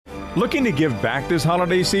Looking to give back this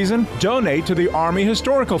holiday season? Donate to the Army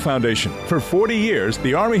Historical Foundation. For 40 years,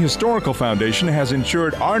 the Army Historical Foundation has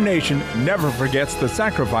ensured our nation never forgets the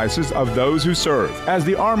sacrifices of those who serve. As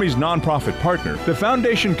the Army's nonprofit partner, the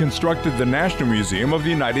foundation constructed the National Museum of the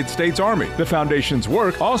United States Army. The foundation's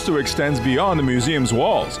work also extends beyond the museum's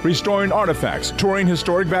walls, restoring artifacts, touring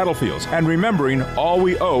historic battlefields, and remembering all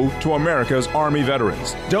we owe to America's Army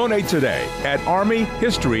veterans. Donate today at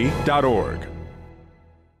armyhistory.org.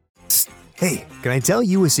 Hey, can I tell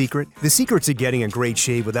you a secret? The secret to getting a great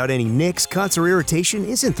shave without any nicks, cuts, or irritation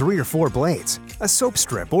isn't 3 or 4 blades, a soap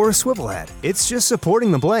strip, or a swivel head. It's just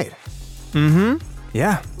supporting the blade.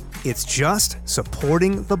 Yeah, it's just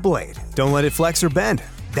supporting the blade. Don't let it flex or bend.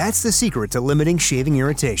 That's the secret to limiting shaving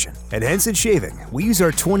irritation. At Henson Shaving, we use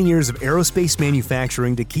our 20 years of aerospace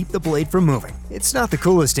manufacturing to keep the blade from moving. It's not the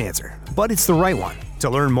coolest answer, but it's the right one. To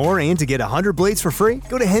learn more and to get 100 blades for free,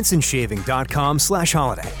 go to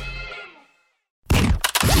hensonshaving.com/holiday.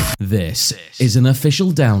 This is an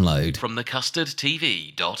official download from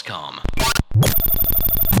thecustardtv.com.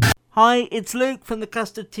 Hi, it's Luke from the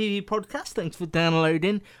Custard TV podcast. Thanks for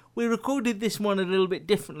downloading. We recorded this one a little bit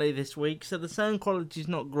differently this week, so the sound quality is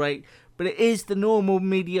not great, but it is the normal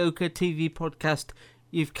mediocre TV podcast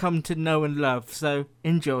you've come to know and love, so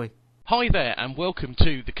enjoy. Hi there, and welcome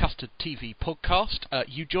to the Custard TV podcast.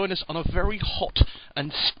 You join us on a very hot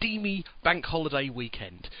and steamy bank holiday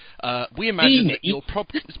weekend. We imagine that you're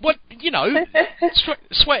probably... What, you know,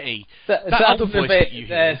 sweaty. That other sounds voice a bit that you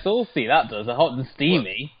hear. saucy, that does. A hot and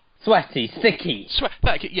steamy. Sweaty, sticky.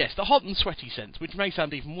 Yes, the hot and sweaty sense, which may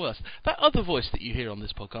sound even worse. That other voice that you hear on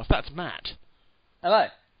this podcast, that's Matt. Hello.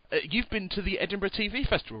 You've been to the Edinburgh TV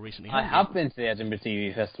Festival recently, I haven't you? have been to the Edinburgh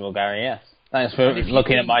TV Festival, Gary, yes. Thanks for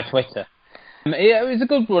looking at my Twitter. Yeah, it was a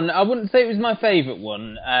good one. I wouldn't say it was my favourite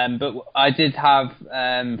one, but I did have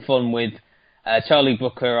fun with Charlie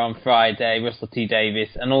Brooker on Friday, Russell T Davies,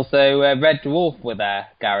 and also Red Dwarf were there,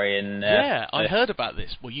 Gary. And yeah, I heard about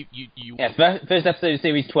this. Well, you. Yes, first episode of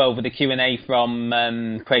Series 12 with a Q&A from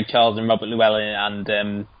Craig Charles and Robert Llewellyn and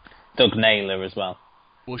Doug Naylor as well.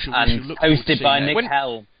 We should look hosted by Nick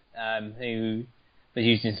Helm, who was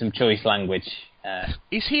using some choice language.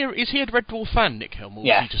 Is he a Red Dwarf fan, Nick Helm, or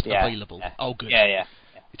is he just available? Yeah. Oh, good. Yeah.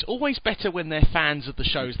 It's always better when they're fans of the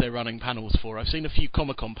shows they're running panels for. I've seen a few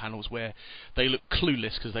Comic-Con panels where they look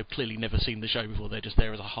clueless because they've clearly never seen the show before. They're just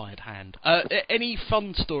there as a hired hand. Any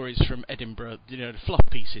fun stories from Edinburgh? You know, fluff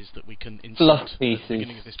pieces that we can insert fluff at pieces. the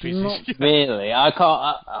beginning of this piece. Not really. I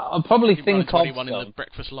can't. I'll probably think of anyone in the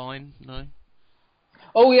breakfast line. No.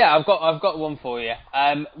 Oh yeah, I've got one for you.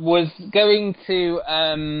 Was going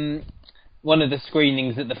to one of the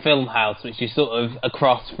screenings at the Film House, which is sort of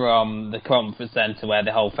across from the conference centre where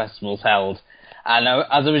the whole festival's held. And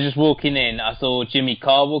as I was just walking in, I saw Jimmy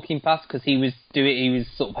Carr walking past because he was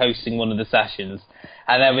sort of hosting one of the sessions.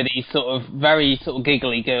 And there were these sort of very sort of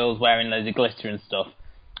giggly girls wearing loads of glitter and stuff.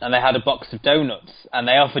 And they had a box of donuts, and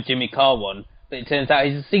they offered Jimmy Carr one, but it turns out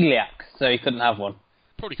he's a celiac, so he couldn't have one.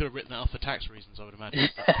 Probably could have written that off for tax reasons, I would imagine.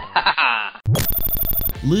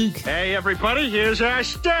 Luke. Hey everybody, here's our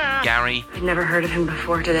star. Gary. I've never heard of him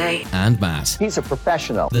before today. And Matt. He's a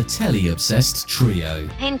professional. The telly-obsessed trio.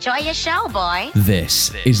 Enjoy your show, boy.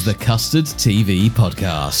 This is the Custard TV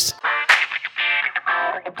podcast.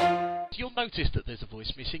 You'll notice that there's a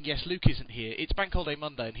voice missing. Yes, Luke isn't here. It's Bank Holiday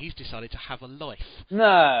Monday and he's decided to have a life.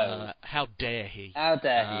 No. How dare he? How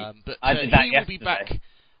dare he? But I did that he will be back.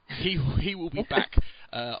 He will be back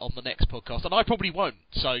on the next podcast, and I probably won't.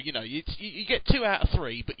 So you know, you get 2 out of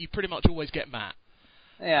 3, but you pretty much always get Matt.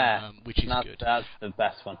 Yeah, which is good. That's the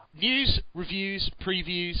best one. News, reviews,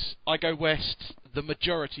 previews. I Go West. The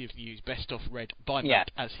majority of news best off read by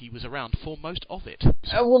Matt, as he was around for most of it.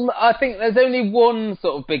 Well, I think there's only one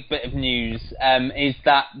sort of big bit of news, is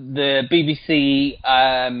that the BBC,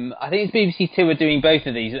 I think it's BBC Two are doing both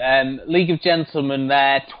of these. League of Gentlemen,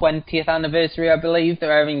 their 20th anniversary, I believe.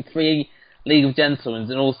 They're having 3 League of Gentlemen,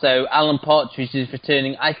 and also Alan Partridge is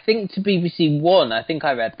returning, I think, to BBC One. I think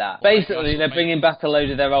I read that. Basically, they're bringing back a load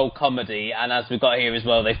of their old comedy, and as we've got here as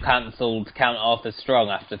well, they've cancelled Count Arthur Strong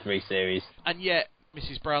after 3 series. And yet,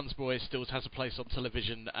 Mrs. Brown's Boy still has a place on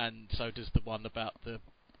television, and so does the one about the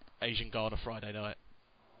Asian Gardener Friday night.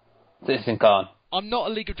 Citizen Khan. I'm not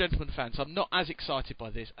a League of Gentlemen fan, so I'm not as excited by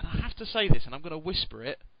this. And I have to say this, and I'm going to whisper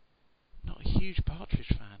it, not a huge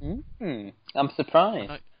Partridge fan. I'm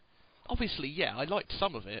surprised. Obviously, yeah, I liked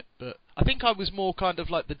some of it, but I think I was more kind of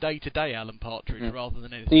like the day-to-day Alan Partridge rather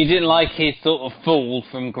than anything. So you didn't like his sort of Fool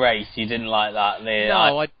from Grace? You didn't like that?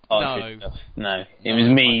 No, No, it was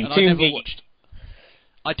mean. Too mean.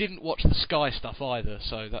 I didn't watch the Sky stuff either,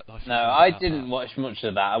 so that... I didn't watch much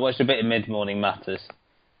of that. I watched a bit of Mid-Morning Matters.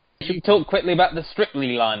 Should we talk quickly about the Strictly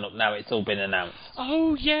lineup now it's all been announced?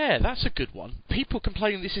 Oh, yeah, that's a good one. People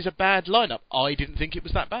complaining this is a bad lineup. I didn't think it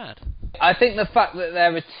was that bad. I think the fact that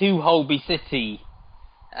there are 2 Holby City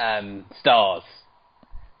stars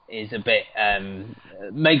is a bit...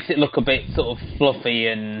 makes it look a bit sort of fluffy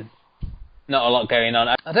and not a lot going on.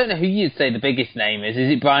 I don't know who you'd say the biggest name is.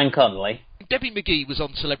 Is it Brian Connolly? Debbie McGee was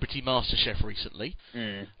on Celebrity MasterChef recently.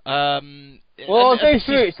 Well, I'll go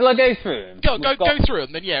through it. Shall I go through them? Go through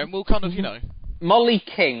them, then, yeah, and we'll kind of, Molly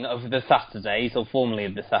King of the Saturdays, or formerly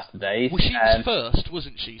of the Saturdays. Well, she was first,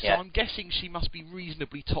 wasn't she? So yeah. I'm guessing she must be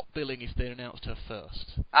reasonably top billing if they announced her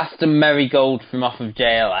first. Aston Marigold from off of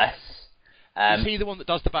JLS. Is he the one that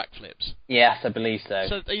does the backflips? Yes, I believe so.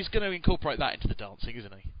 So he's going to incorporate that into the dancing,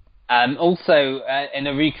 isn't he? Also, in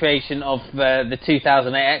a recreation of the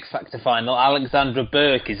 2008 X Factor final, Alexandra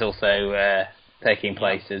Burke is also taking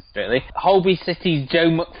place as Strictly. Holby City's Joe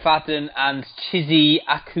McFadden and Chizzy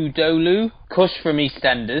Akudolu. Kush from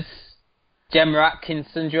EastEnders. Gemma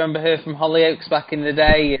Atkinson, do you remember her from Hollyoaks back in the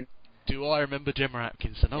day? Do I remember Gemma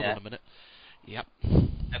Atkinson? Hold on a minute. Yep.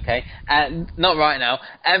 Okay, not right now.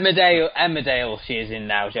 Emmerdale she is in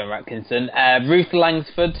now, Gemma Atkinson. Ruth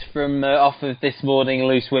Langsford from off of This Morning,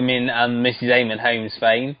 Loose Women and Mrs. Eamon Holmes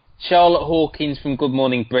fame. Charlotte Hawkins from Good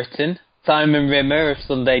Morning Britain. Simon Rimmer of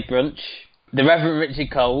Sunday Brunch. The Reverend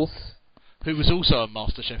Richard Coles, who was also on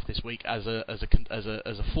MasterChef this week as a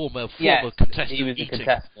former yes, contestant. He was eating. a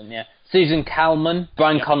contestant, yeah. Susan Calman,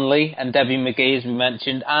 Brian Connolly, and Debbie McGee, as we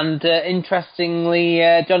mentioned, and interestingly,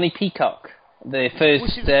 Johnny Peacock, the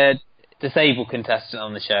first disabled contestant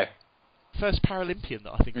on the show. First Paralympian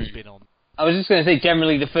that I think has been on. I was just going to say,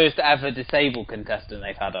 generally the first ever disabled contestant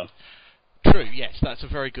they've had on. True, yes, that's a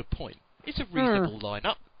very good point. It's a reasonable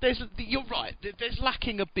lineup. You're right. There's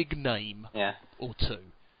lacking a big name, or two.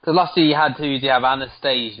 Because last year you have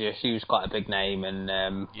Anastasia. She was quite a big name,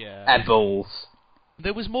 and Ed Balls.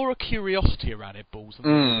 There was more a curiosity around Ed Balls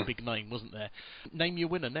than there was a big name, wasn't there? Name your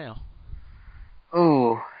winner now.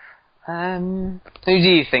 Ooh, who do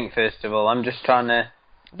you think first of all? I'm just trying to.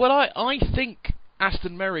 Well, I think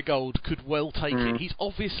Aston Marigold could well take it. He's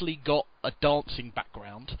obviously got a dancing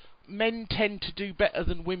background. Men tend to do better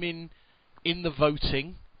than women in the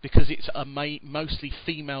voting because it's a mostly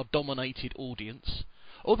female-dominated audience.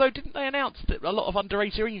 Although, didn't they announce that a lot of under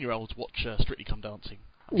 18-year-olds watch Strictly Come Dancing?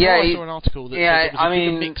 I saw an article that said there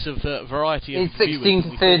was a mix of variety of viewers.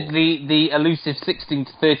 16 to the elusive 16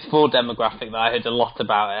 to 34 demographic that I heard a lot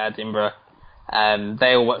about at Edinburgh.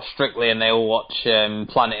 They all watch Strictly and they all watch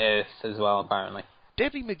Planet Earth as well, apparently.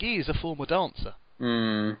 Debbie McGee is a former dancer.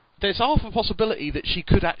 There's half a possibility that she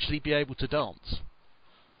could actually be able to dance.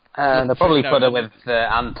 They'll probably put her with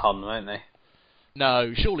Anton, won't they?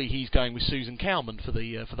 No, surely he's going with Susan Calman for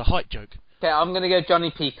the height joke. Okay, I'm going to go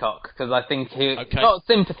Johnny Peacock, because I think not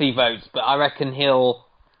sympathy votes, but I reckon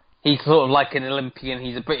he's sort of like an Olympian,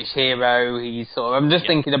 he's a British hero, I'm just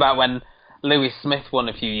thinking about when Lewis Smith won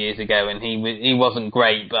a few years ago, and he wasn't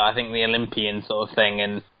great, but I think the Olympian sort of thing,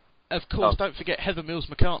 and... Of course, don't forget Heather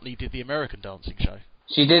Mills-McCartney did the American dancing show.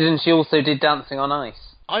 She did, and she also did Dancing on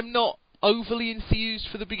Ice. I'm not overly enthused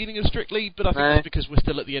for the beginning of Strictly, but I think that's because we're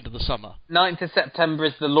still at the end of the summer. 9th of September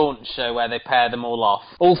is the launch show where they pair them all off.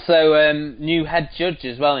 Also, new head judge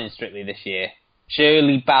as well in Strictly this year,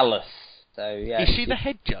 Shirley Ballas. So yeah, is she the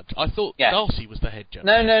head judge? I thought Darcy was the head judge.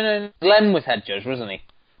 No. Glenn was head judge, wasn't he?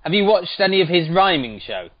 Have you watched any of his rhyming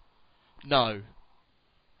show? No.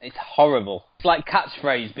 It's horrible. It's like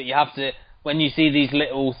catchphrase, but you have to... When you see these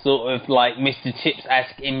little sort of like Mr.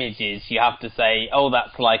 Chips-esque images, you have to say, oh,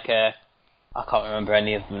 that's like a... I can't remember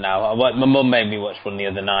any of them now. My mum made me watch one the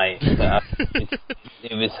other night. But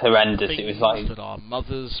it was horrendous. Things it was like that our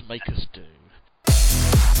mothers make us do.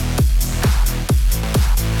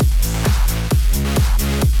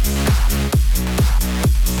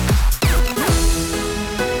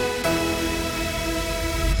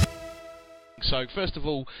 So, first of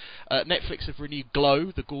all, Netflix have renewed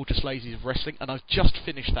Glow, The Gorgeous Ladies of Wrestling, and I've just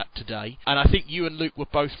finished that today. And I think you and Luke were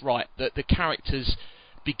both right, that the characters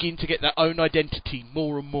begin to get their own identity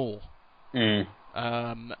more and more. And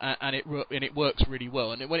it works really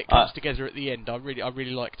well. And when it comes together at the end, I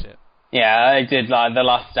really liked it. Yeah, I did like the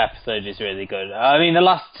last episode is really good. I mean, the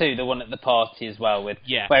last two, the one at the party as well, where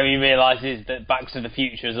he realises that Back to the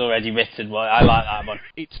Future is already written. Well, I like that one.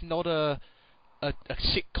 It's not a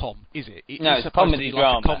sitcom, is it? It's a comedy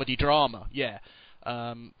drama. Like a comedy drama, yeah.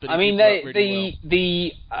 But I mean,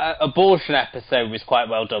 the abortion episode was quite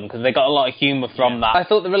well done because they got a lot of humour from that. I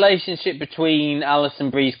thought the relationship between Alison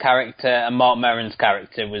Brie's character and Mark Merron's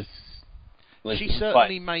character was She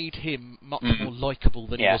certainly made him much more likeable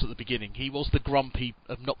than he was at the beginning. He was the grumpy,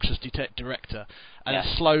 obnoxious director, and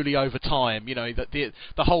slowly over time, that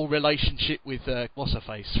the whole relationship with what's her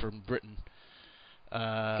face from Britain,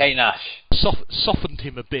 Kate Nash, softened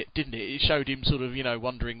him a bit, didn't it? It showed him sort of,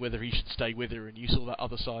 wondering whether he should stay with her, and you saw that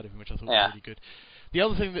other side of him, which I thought was really good. The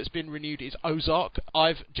other thing that's been renewed is Ozark.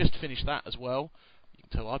 I've just finished that as well. You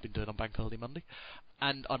can tell I've been doing on Bank Holiday Monday.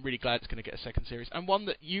 And I'm really glad it's going to get a second series. And one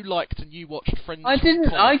that you liked and you watched, Friends. I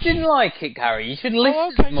didn't like it, Gary. You should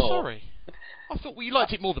listen more. Sorry. I thought you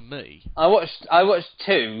liked it more than me. I watched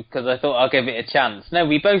 2 because I thought I'll give it a chance. No,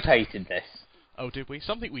 we both hated this. Oh, did we?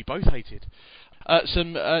 Something we both hated.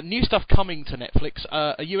 Some new stuff coming to Netflix.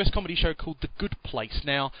 A US comedy show called The Good Place.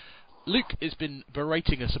 Now, Luke has been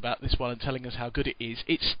berating us about this one and telling us how good it is.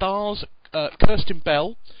 It stars Kristen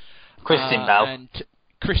Bell.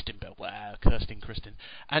 Kristen Bell, wow, Kristen,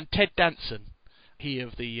 and Ted Danson, he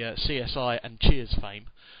of the CSI and Cheers fame.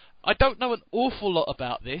 I don't know an awful lot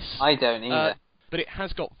about this. I don't either. But it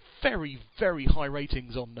has got very, very high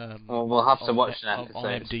ratings on. We'll have to watch that on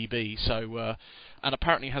IMDb. So, and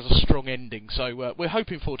apparently has a strong ending. So we're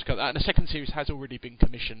hoping forward to that. And a second series has already been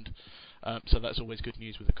commissioned. So that's always good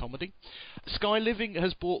news with a comedy. Sky Living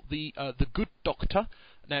has bought the Good Doctor.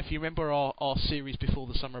 Now, if you remember our series before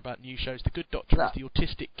the summer about new shows, The Good Doctor is the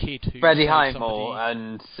autistic kid who... Freddie Highmore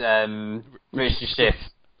and Richard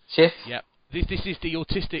Schiff. Yeah. This is the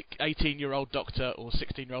autistic 18-year-old doctor or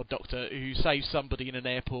 16-year-old doctor who saves somebody in an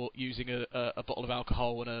airport using a bottle of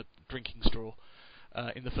alcohol and a drinking straw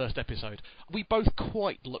in the first episode. We both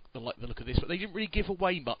quite like the look of this, but they didn't really give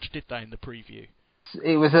away much, did they, in the preview?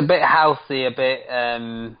 It was a bit housey, a bit...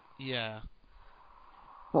 Yeah.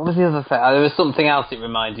 What was the other thing? There was something else it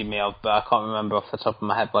reminded me of, but I can't remember off the top of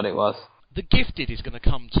my head what it was. The Gifted is going to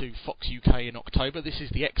come to Fox UK in October. This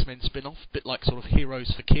is the X-Men spin-off, a bit like sort of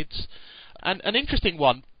Heroes for Kids. And an interesting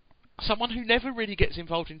one, someone who never really gets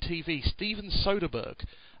involved in TV, Steven Soderbergh,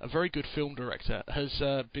 a very good film director, has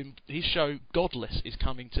his show Godless is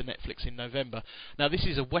coming to Netflix in November. Now this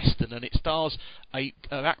is a Western, and it stars a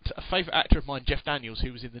favourite actor of mine, Jeff Daniels,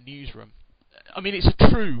 who was in the Newsroom. I mean, it's a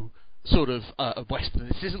true... sort of a Western.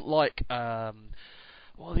 This isn't like what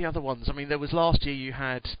are the other ones? I mean, there was last year you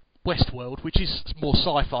had Westworld, which is more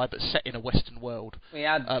sci-fi but set in a Western world. We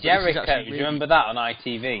had Jericho. Do you remember that on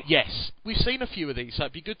ITV? Yes, we've seen a few of these, so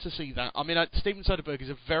it'd be good to see that. I mean, Steven Soderbergh is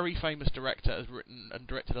a very famous director, has written and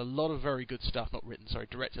directed a lot of very good stuff.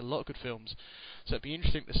 Directed a lot of good films. So it'd be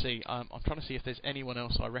interesting to see. I'm trying to see if there's anyone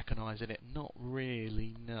else I recognise in it. Not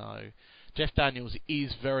really, no. Jeff Daniels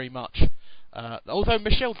is very much. Although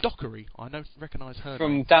Michelle Dockery, I recognise her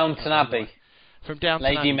from Downton Abbey. From Downton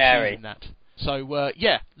Lady Abbey, Mary. in that. So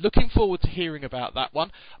looking forward to hearing about that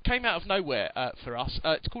one. Came out of nowhere for us.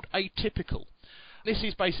 It's called Atypical. This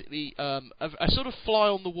is basically a sort of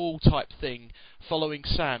fly-on-the-wall type thing, following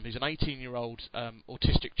Sam, who's an 18-year-old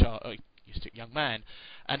autistic young man,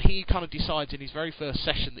 and he kind of decides in his very first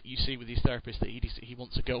session that you see with his therapist that he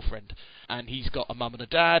wants a girlfriend, and he's got a mum and a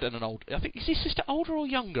dad and an old... I think, is his sister older or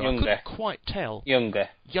younger? I couldn't quite tell. Younger.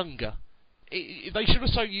 They should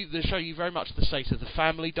show you very much the state of the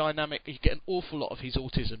family dynamic. You get an awful lot of his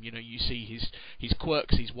autism. You see his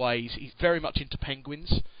quirks, his ways. He's very much into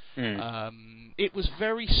penguins. It was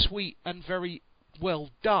very sweet and very well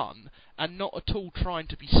done, and not at all trying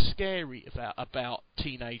to be scary about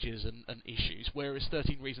teenagers and issues, whereas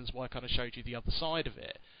 13 Reasons Why kind of showed you the other side of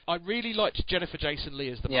it. I really liked Jennifer Jason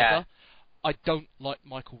Leigh as the mother. I don't like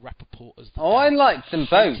Michael Rappaport as the dad. I liked them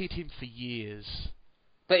both. I hated him for years.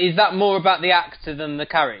 But is that more about the actor than the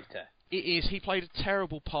character? It is. He played a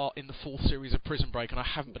terrible part in the 4th series of Prison Break, and I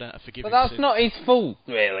haven't been able to forgive him. But that's not his fault,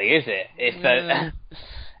 really, is it?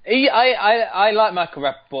 I like Michael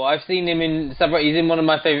Rappaport. I've seen him in several... He's in one of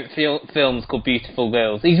my favourite films called Beautiful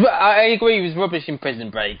Girls. I agree he was rubbish in Prison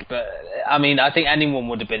Break, but, I mean, I think anyone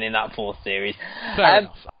would have been in that 4th series. Fair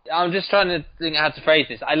enough. I'm just trying to think how to phrase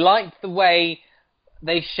this. I liked the way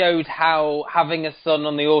they showed how having a son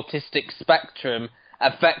on the autistic spectrum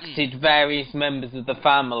affected various members of the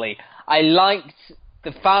family. I liked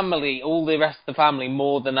the family, all the rest of the family,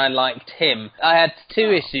 more than I liked him. I had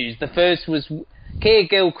two issues. The first was... Keir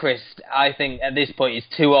Gilchrist, I think, at this point, is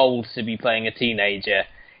too old to be playing a teenager.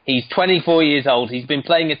 He's 24 years old. He's been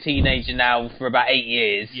playing a teenager now for about 8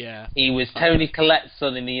 years. Yeah. He was Tony Collette's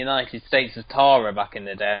son in the United States of Tara back in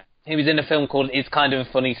the day. He was in a film called It's Kind of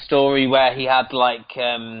a Funny Story where he had, like,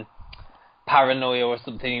 paranoia or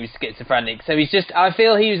something. He was schizophrenic. So he's just... I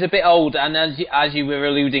feel he was a bit old, and as you were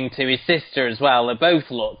alluding to, his sister as well, they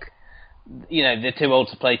both look... they're too old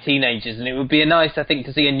to play teenagers, and it would be nice, I think,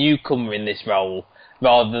 to see a newcomer in this role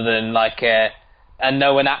rather than like a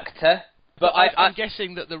known actor. But I'm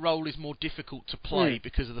guessing that the role is more difficult to play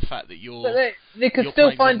because of the fact that you're... But they could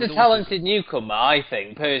still find a talented newcomer, I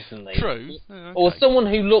think, personally. True. Okay. Or someone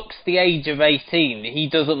who looks the age of 18. He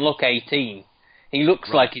doesn't look 18. He looks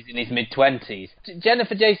like he's in his mid-20s.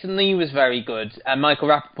 Jennifer Jason Leigh was very good, and Michael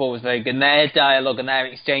Rappaport was very good, and their dialogue and their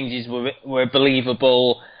exchanges were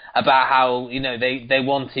believable about how, they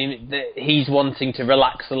want him, he's wanting to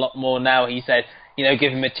relax a lot more now. He said,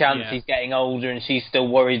 give him a chance, he's getting older, and she's still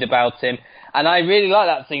worried about him. And I really like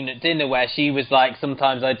that scene at dinner where she was like,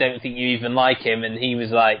 sometimes I don't think you even like him, and he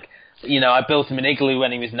was like, I built him an igloo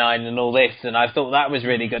when he was 9 and all this, and I thought that was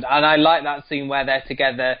really good. And I like that scene where they're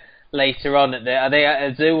together later on are they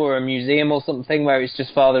at a zoo or a museum or something where it's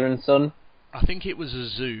just father and son? I think it was a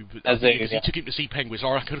zoo. But he took him to see penguins,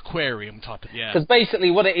 or like an aquarium type of... Yeah. Because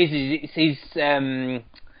basically what it is it's his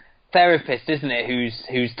therapist, isn't it,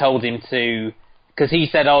 who's told him to... Because he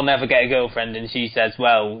said, I'll never get a girlfriend, and she says,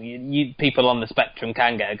 well, people on the spectrum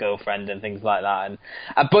can get a girlfriend and things like that.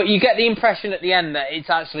 But you get the impression at the end that it's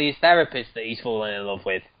actually his therapist that he's fallen in love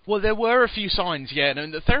with. Well, there were a few signs,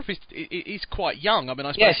 and the therapist is quite young. I mean,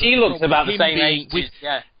 I suppose... Yeah, she looks about the same age.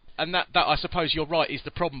 And that, I suppose you're right, is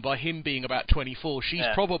the problem. By him being about 24, she's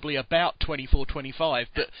probably about 24, 25,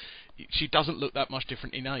 but she doesn't look that much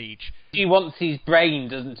different in age. She wants his brain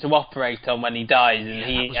to operate on when he dies, and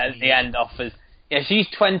he, at the end, offers... Yeah, she's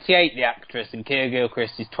 28, the actress, and Keira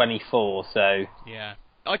Gilchrist is 24, so... Yeah.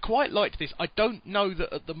 I quite liked this. I don't know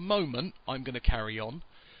that at the moment I'm going to carry on.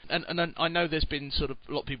 And I know there's been sort of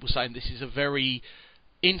a lot of people saying this is a very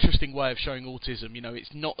interesting way of showing autism.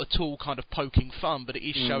 It's not at all kind of poking fun, but it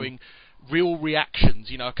is showing real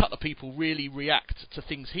reactions. A couple of people really react to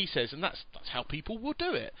things he says, and that's how people will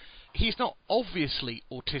do it. He's not obviously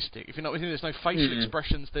autistic. If you know what I mean, there's no facial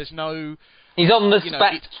expressions. There's no... He's on the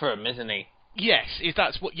spectrum, isn't he? Yes,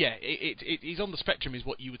 that's what. Yeah, he's on the spectrum, is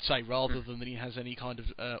what you would say, rather than that he has any kind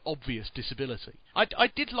of obvious disability. I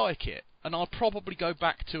did like it, and I'll probably go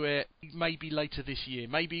back to it maybe later this year,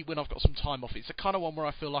 maybe when I've got some time off. It's the kind of one where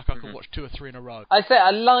I feel like I can watch 2 or 3 in a row. I say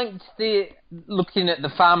I liked looking at the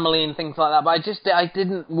family and things like that, but I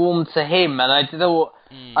didn't warm to him, and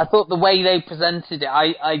I thought the way they presented it,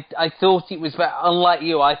 I thought it was unlike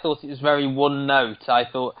you. I thought it was very one note. I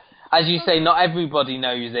thought. As you say, not everybody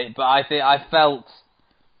knows it, but I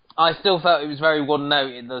still felt it was very one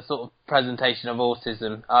note in the sort of presentation of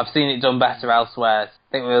autism. I've seen it done better elsewhere.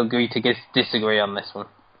 I think we'll agree to disagree on this one.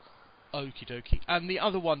 Okie dokie. And the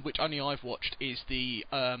other one, which only I've watched, is the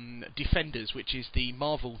Defenders, which is the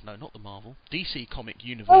Marvel... No, not the Marvel. DC comic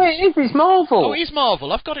universe. Oh, it is. It's Marvel. Oh, it is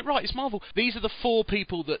Marvel. I've got it right. It's Marvel. These are the 4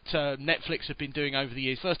 people that Netflix have been doing over the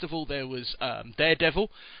years. First of all, there was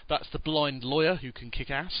Daredevil. That's the blind lawyer who can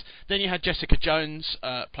kick ass. Then you had Jessica Jones,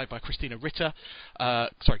 played by Kirsten Ritter.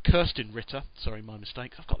 Sorry, my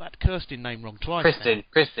mistake. I've got that Kirsten name wrong twice.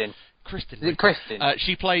 Kristen.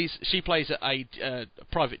 She plays a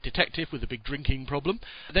private detective with a big drinking problem.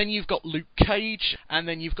 Then you've got Luke Cage, and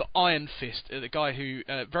then you've got Iron Fist, the guy who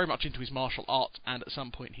very much into his martial arts, and at some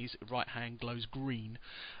point his right hand glows green,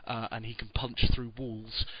 and he can punch through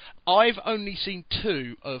walls. I've only seen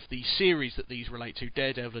 2 of the series that these relate to,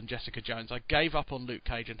 Daredevil and Jessica Jones. I gave up on Luke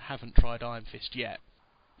Cage and haven't tried Iron Fist yet.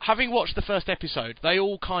 Having watched the first episode, they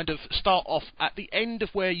all kind of start off at the end of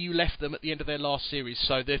where you left them at the end of their last series,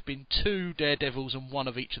 so there've been 2 Daredevils and 1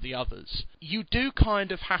 of each of the others. You do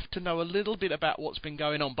kind of have to know a little bit about what's been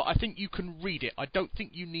going on, but I think you can read it. I don't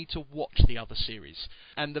think you need to watch the other series.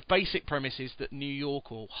 And the basic premise is that New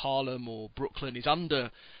York or Harlem or Brooklyn is under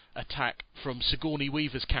attack from Sigourney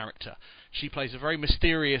Weaver's character. She plays a very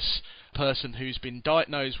mysterious person who's been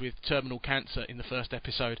diagnosed with terminal cancer in the first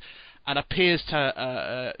episode, and appears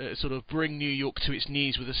to sort of bring New York to its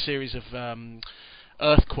knees with a series of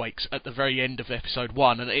earthquakes at the very end of episode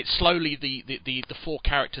 1. And it's slowly the 4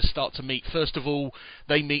 characters start to meet. First of all,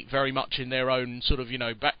 they meet very much in their own sort of,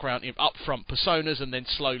 background, upfront personas, and then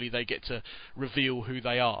slowly they get to reveal who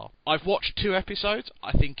they are. I've watched 2 episodes.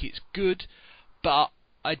 I think it's good, but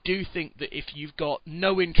I do think that if you've got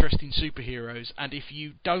no interest in superheroes, and if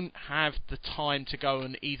you don't have the time to go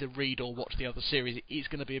and either read or watch the other series, it is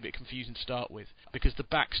going to be a bit confusing to start with, because the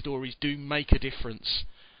backstories do make a difference,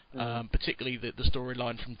 particularly the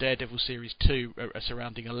storyline from Daredevil Series 2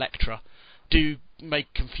 surrounding Elektra do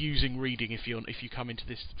make confusing reading if you come into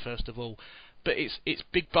this first of all. But it's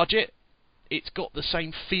big budget. it's got the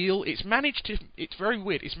same feel. It's very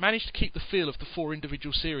weird. It's managed to keep the feel of the 4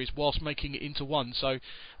 individual series whilst making it into one. So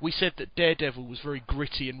we said that Daredevil was very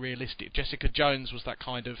gritty and realistic. Jessica Jones was that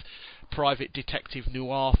kind of private detective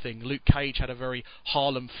noir thing. Luke Cage had a very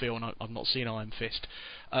Harlem feel, and I've not seen Iron Fist.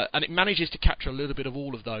 And it manages to capture a little bit of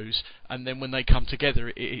all of those, and then when they come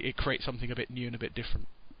together, it creates something a bit new and a bit different.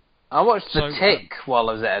 I watched The Tick while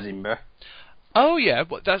I was at Edinburgh. Oh yeah,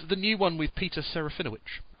 but that's the new one with Peter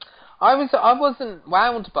Serafinowicz. I wasn't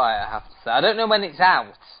wound by it, I have to say. I don't know when it's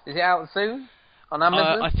out. Is it out soon on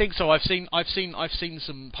Amazon? I think so. I've seen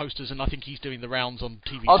some posters, and I think he's doing the rounds on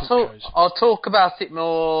TV talk shows. I'll talk about it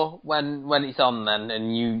more when it's on then,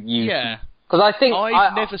 and you. Yeah. Because I think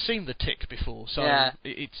I've never seen The Tick before, so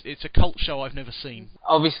it's a cult show I've never seen.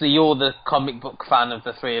 Obviously, you're the comic book fan of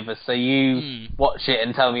the three of us, so you watch it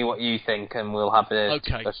and tell me what you think, and we'll have a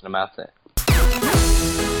discussion about it.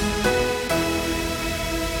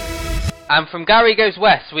 And from Gary Goes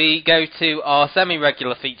West, we go to our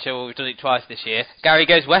semi-regular feature. We've done it twice this year. Gary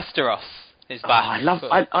Goes Westeros is back. I love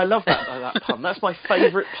that pun. That's my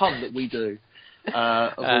favourite pun that we do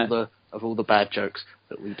of all the bad jokes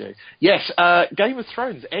that we do. Yes, Game of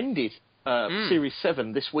Thrones ended Series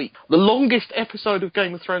 7 this week. The longest episode of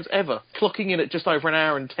Game of Thrones ever, clocking in at just over an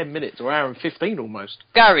hour and 10 minutes, or hour and 15 almost.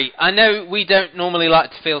 Gary, I know we don't normally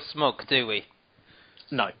like to feel smug, do we?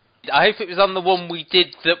 No. I hope it was on the one we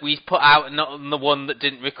did that we put out and not on the one that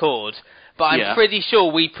didn't record. But I'm pretty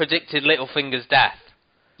sure we predicted Littlefinger's death.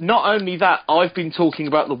 Not only that, I've been talking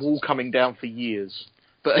about the wall coming down for years.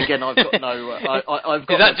 But again, I've got no... I've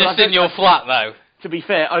got. Is that just in your flat, though? To be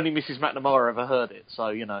fair, only Mrs. McNamara ever heard it, so,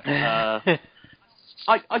 you know.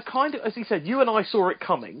 I kind of, as he said, you and I saw it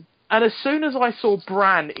coming, and as soon as I saw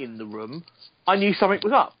Bran in the room, I knew something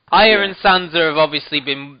was up. Arya and Sansa have obviously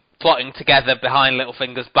been plotting together behind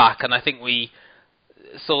Littlefinger's back, and I think we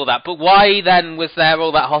saw that. But why then was there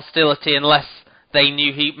all that hostility unless they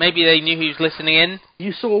knew maybe they knew he was listening in?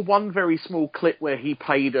 You saw one very small clip where he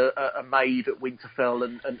paid a maid at Winterfell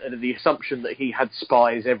and the assumption that he had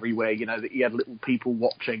spies everywhere, you know, that he had little people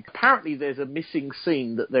watching. Apparently there's a missing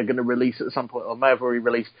scene that they're going to release at some point, or may have already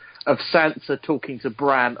released, of Sansa talking to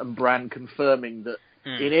Bran and Bran confirming that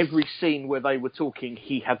in every scene where they were talking,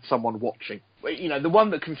 he had someone watching. You know, the one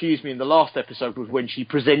that confused me in the last episode was when she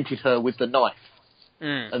presented her with the knife.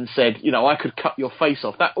 And said, you know, I could cut your face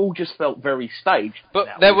off. That all just felt very staged. But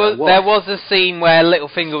there was a scene where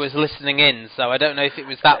Littlefinger was listening in, so I don't know if it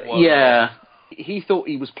was that one. Yeah. He thought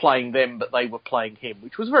he was playing them, but they were playing him,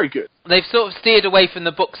 which was very good. They've sort of steered away from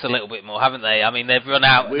the books a little bit more, haven't they? I mean, they've run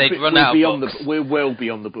out. They've run out of books. We're well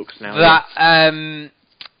beyond the books now. That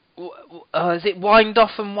is it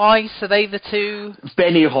Windhoff and Weiss? Are they the two?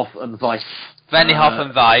 Benioff and Weiss. Benioff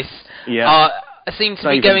and Weiss. Yeah. Seem to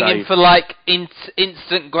be going in for, like,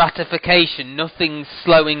 instant gratification. Nothing's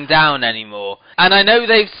slowing down anymore. And I know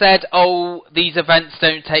they've said, these events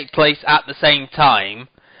don't take place at the same time.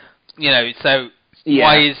 You know, so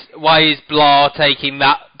why is Blah taking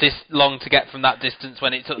this long to get from that distance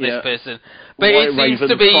when it took this person? But White it seems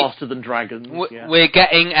to be faster than dragons. We're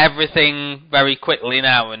getting everything very quickly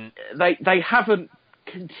now, and they haven't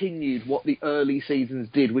continued what the early seasons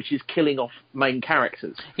did, which is killing off main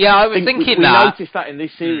characters. Yeah, I was thinking we that. noticed that in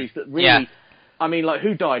this series, that really, I mean, like,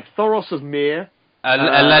 who died? Thoros of Myr.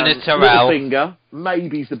 Olenna Tyrell. Littlefinger,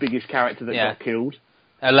 maybe he's the biggest character that got killed.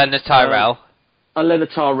 Olenna Tyrell.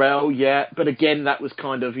 Olenna Tyrell, yeah, but again, that was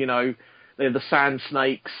kind of, you know, they're the Sand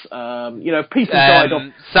Snakes, you know, people died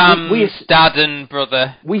off. Sam's dad and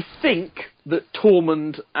brother. We think that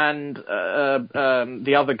Tormund and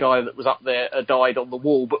the other guy that was up there died on the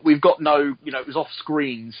wall, but we've got no, you know, it was off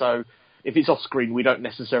screen, so if it's off screen, we don't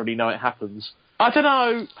necessarily know it happens. I don't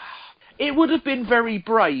know, it would have been very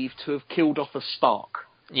brave to have killed off a Stark.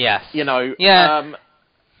 Yes. You know,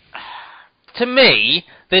 to me,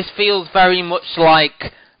 this feels very much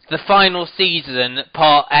like the final season,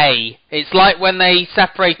 part A. It's like when they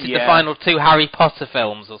separated the final two Harry Potter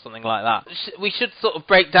films or something like that. We should sort of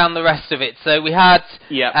break down the rest of it. So we had,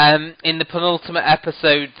 in the penultimate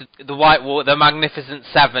episode, the Magnificent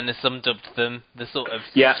Seven, as some dubbed them, the sort of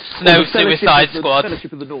Snow Suicide Squad,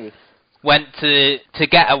 Fellowship of the North, went to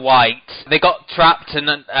get a White. They got trapped,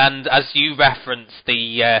 and as you referenced,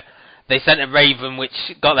 they sent a Raven, which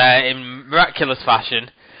got there in miraculous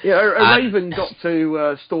fashion. Yeah, a Raven got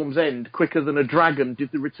to Storm's End quicker than a dragon did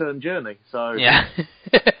the return journey. So yeah,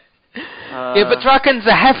 but dragons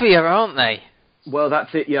are heavier, aren't they? Well, that's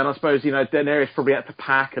it. Yeah, and I suppose, you know, Daenerys probably had to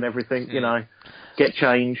pack and everything. You know, get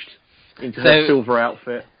changed into her silver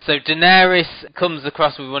outfit. So Daenerys comes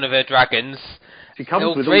across with one of her dragons, She comes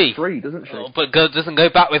all with three. all three, doesn't she? But doesn't go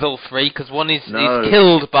back with all three, because one is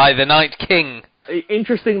killed by the Night King.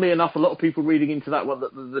 Interestingly enough, a lot of people reading into that one,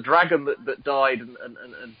 that the dragon that died and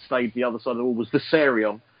stayed the other side of the wall was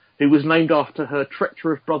Viserion, who was named after her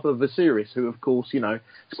treacherous brother Viserys, who, of course,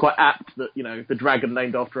 it's quite apt that, the dragon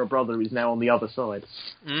named after her brother is now on the other side.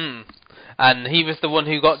 And he was the one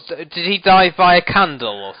who got... Did he die by a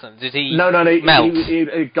candle or something? Did he melt?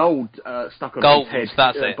 He gold stuck on his head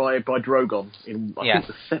that's it. by Drogon in, I think,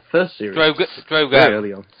 the first series. Drogo. Very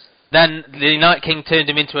early on. Then the Night King turned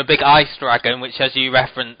him into a big ice dragon, which, as you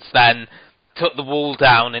referenced, then took the wall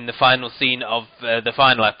down in the final scene of the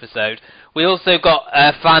final episode. We also got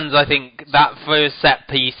fans, I think, that first set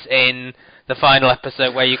piece in the final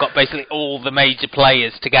episode where you got basically all the major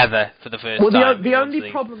players together for the first time. Well, the only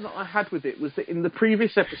problem that I had with it was that in the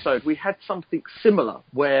previous episode we had something similar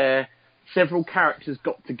where several characters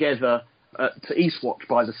got together to Eastwatch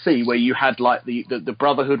by the Sea, where you had like the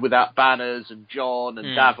Brotherhood without banners and Jon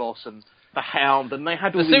and Davos and the Hound, and they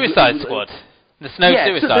had all the Suicide Squad. The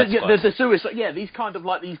Suicide Squad. The Suicide, these kind of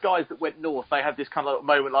like these guys that went north, they had this kind of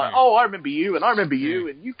moment like, oh, I remember you, and I remember you,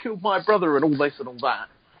 and you killed my brother, and all this and all that.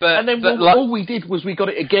 And then all we did was we got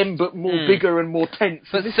it again, but more bigger and more tense.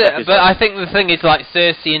 But I think the thing is, like,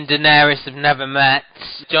 Cersei and Daenerys have never met.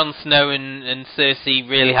 Jon Snow and Cersei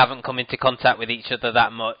really haven't come into contact with each other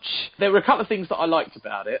that much. There were a couple of things that I liked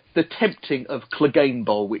about it. The tempting of Clegane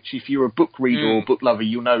Bowl, which if you're a book reader or book lover,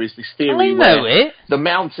 you'll know is this theory where the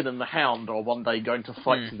Mountain and the Hound are one day going to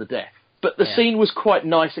fight to the death. But the scene was quite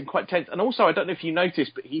nice and quite tense. And also, I don't know if you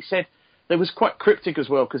noticed, but he said... It was quite cryptic as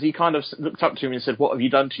well, because he kind of looked up to him and said, what have you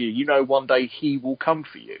done to you? You know one day he will come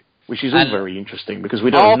for you. Which is all very interesting, because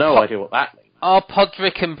we don't have no idea what that means. Are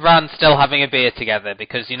Podrick and Bran still having a beer together?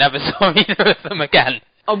 Because you never saw either of them again.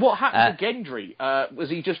 And what happened to Gendry? Was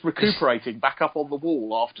he just recuperating back up on the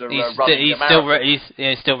wall after running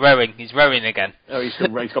he's still rowing. He's rowing again. Oh,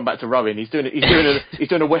 he's gone back to rowing. He's doing a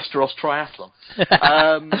Westeros triathlon.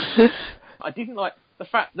 I didn't like the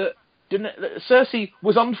fact that Cersei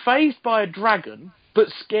was unfazed by a dragon, but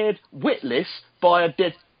scared witless by a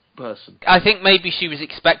dead person. I think maybe she was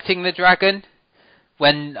expecting the dragon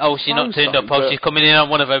when, she's not turned up, she's coming in on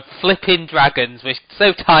one of her flipping dragons. We're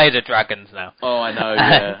so tired of dragons now. Oh, I know,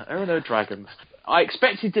 yeah. There are no dragons. I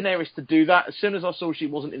expected Daenerys to do that. As soon as I saw she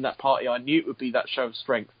wasn't in that party, I knew it would be that show of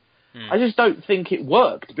strength. I just don't think it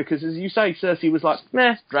worked, because as you say, Cersei was like,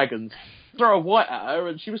 meh, dragons. Throw a white at her,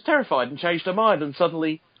 and she was terrified and changed her mind, and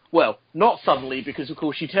suddenly... Well, not suddenly, because of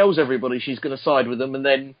course she tells everybody she's going to side with them, and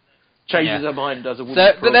then changes her mind and does a woman.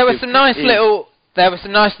 But there were some nice little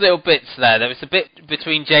bits there. There was a bit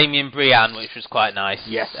between Jaime and Brienne, which was quite nice.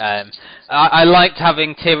 Yes. I liked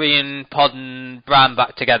having Tyrion, Pod, and Bran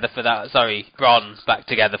back together for that. Sorry, Bronn back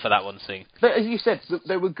together for that one scene. But as you said,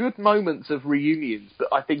 there were good moments of reunions, but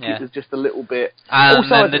I think it was just a little bit. And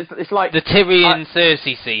also, it's like the Tyrion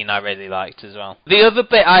Cersei scene I really liked as well. The other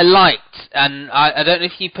bit I liked, and I don't know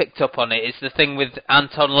if you picked up on it, is the thing with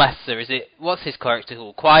Anton Lesser. What's his character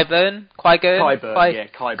called? Qyburn? Qyburn.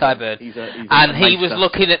 He was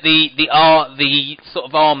looking at the sort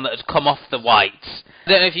of arm that had come off the Whites. I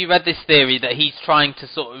don't know if you read this theory that he's trying to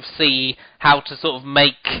sort of see how to sort of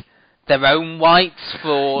make their own Whites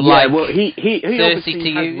for he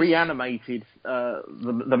obviously has use. Reanimated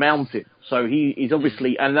the Mountain, so he's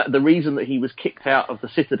obviously, and the reason that he was kicked out of the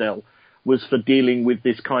Citadel was for dealing with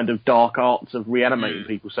this kind of dark arts of reanimating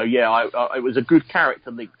people. So it was a good character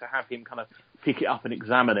link to have him kind of pick it up and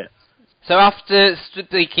examine it. So after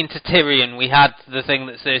speaking to Tyrion, we had the thing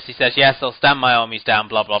that Cersei says, yes, I'll stand my armies down,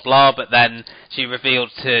 blah, blah, blah, but then she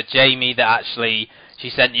revealed to Jaime that actually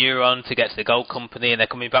she sent Euron to get to the Gold Company, and they're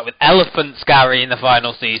coming back with elephants, Gary, in the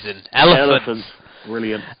final season. Elephants.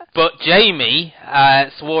 Brilliant. But Jaime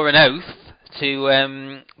swore an oath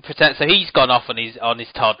to pretend, so he's gone off on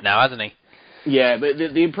his Todd now, hasn't he? Yeah, but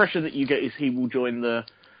the impression that you get is he will join the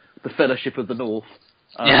Fellowship of the North.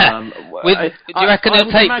 Do you reckon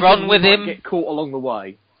he'll take Bronn with him? Get caught along the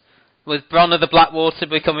way. Was Bronn of the Blackwater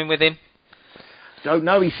be coming with him? Don't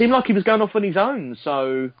know. He seemed like he was going off on his own.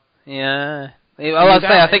 So yeah. Well,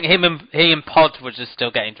 I think he and Pod were just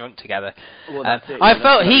still getting drunk together. Well, that's it, I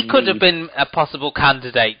felt he could have been a possible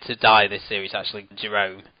candidate to die this series. Actually,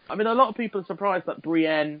 Jerome. I mean, a lot of people are surprised that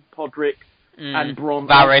Brienne, Podrick, and Bronn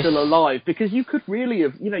Varys are still alive, because you could really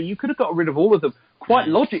have, you could have got rid of all of them quite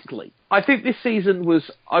logically. I think this season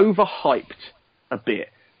was overhyped a bit.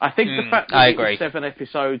 I think the fact that it was 7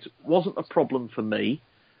 episodes wasn't a problem for me.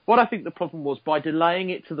 What I think the problem was, by delaying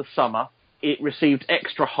it to the summer, it received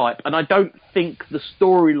extra hype, and I don't think the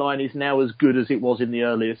storyline is now as good as it was in the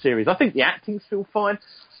earlier series. I think the acting's still fine.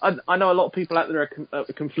 I know a lot of people out there are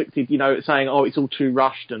conflicted, saying, oh, it's all too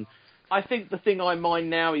rushed, and I think the thing I mind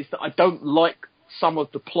now is that I don't like some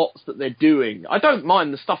of the plots that they're doing. I don't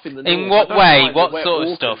mind the stuff in the north. In what way? What sort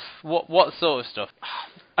of stuff? What sort of stuff?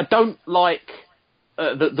 I don't like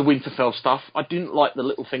the Winterfell stuff. I didn't like the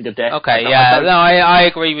Littlefinger death. Okay, I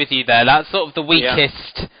agree with you there. That's sort of the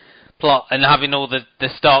weakest plot, and having all the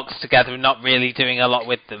Starks together and not really doing a lot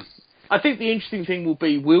with them. I think the interesting thing will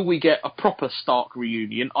be, will we get a proper Stark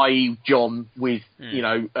reunion, i.e. Jon with,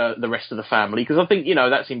 the rest of the family? Because I think,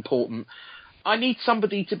 that's important. I need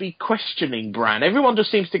somebody to be questioning Bran. Everyone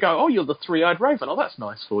just seems to go, oh, you're the three-eyed raven. Oh, that's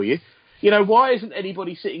nice for you. Why isn't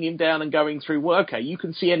anybody sitting him down and going through, well, okay, you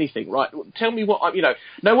can see anything, right? Tell me what,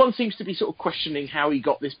 no one seems to be sort of questioning how he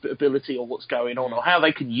got this ability or what's going on or how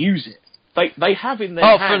they can use it. They have in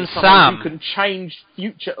their hands someone who can change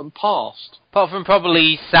future and past. Apart from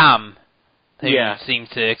probably Sam, who seemed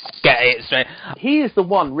to get it straight. He is the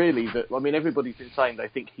one, really, that, everybody's been saying they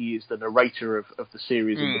think he is the narrator of the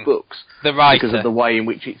series and the books. The writer. Because of the way in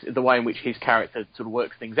which his character sort of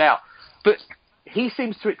works things out. But he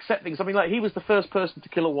seems to accept things. He was the first person to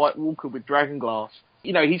kill a White Walker with Dragonglass.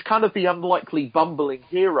 He's kind of the unlikely bumbling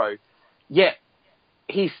hero, yet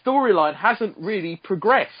his storyline hasn't really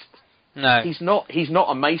progressed. No. He's not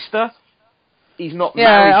a maester. He's not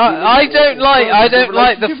married. I don't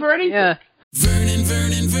like the... Yeah. Vernon,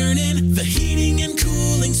 the heating and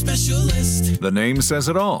cooling specialist. The name says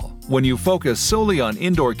it all. When you focus solely on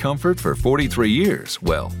indoor comfort for 43 years,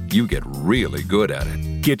 well, you get really good at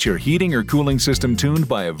it. Get your heating or cooling system tuned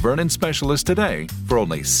by a Vernon specialist today for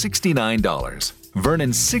only $69.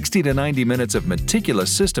 Vernon's 60 to 90 minutes of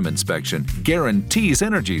meticulous system inspection guarantees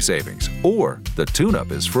energy savings, or the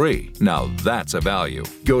tune-up is free. Now that's a value.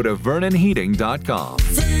 Go to VernonHeating.com.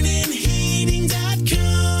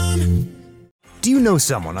 VernonHeating.com. Do you know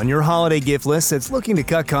someone on your holiday gift list that's looking to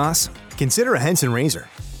cut costs? Consider a Henson razor.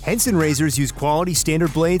 Henson razors use quality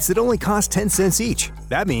standard blades that only cost 10 cents each.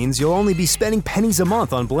 That means you'll only be spending pennies a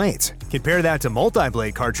month on blades. Compare that to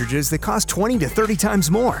multi-blade cartridges that cost 20 to 30 times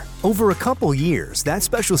more. Over a couple years, that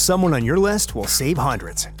special someone on your list will save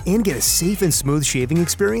hundreds and get a safe and smooth shaving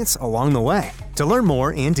experience along the way. To learn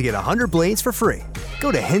more and to get 100 blades for free,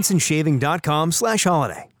 go to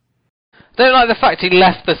hensonshaving.com/holiday. Don't like the fact he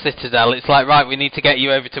left the Citadel. It's like, right, we need to get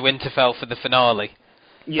you over to Winterfell for the finale.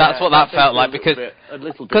 Yeah, that's what that felt like, because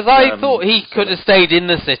I thought he could have stayed in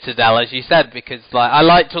the Citadel, as you said, because I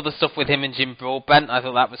liked all the stuff with him and Jim Broadbent. I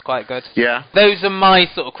thought that was quite good. Yeah. Those are my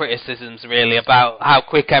sort of criticisms, really, about how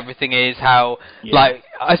quick everything is, how,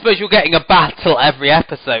 I suppose you're getting a battle every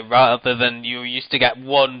episode, rather than you used to get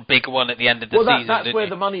one big one at the end of the season, that's where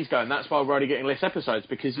the money's going. That's why we're only getting less episodes,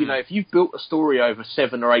 because, if you've built a story over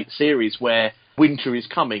 7 or 8 series where winter is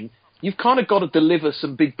coming, you've kind of got to deliver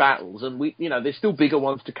some big battles, and there's still bigger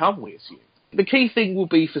ones to come, we assume. The key thing will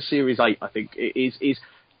be for Series 8, I think, is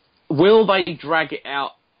will they drag it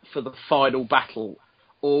out for the final battle,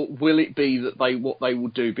 or will it be that what they will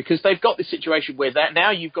do? Because they've got this situation where now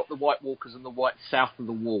you've got the White Walkers and the White south of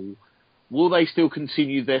the Wall. Will they still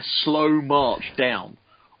continue their slow march down,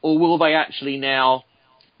 or will they actually now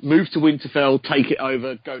move to Winterfell, take it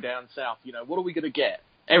over, go down south? What are we going to get?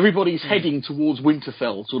 Everybody's heading towards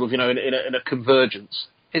Winterfell, sort of, in a convergence.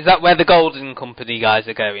 Is that where the Golden Company guys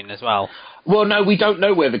are going as well? Well, no, we don't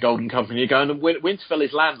know where the Golden Company are going. Winterfell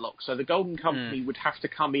is landlocked, so the Golden Company would have to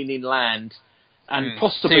come in inland and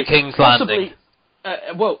possibly... To King's Landing.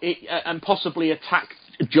 And possibly attack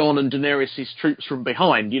Jon and Daenerys' troops from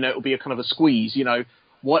behind. It'll be a kind of a squeeze,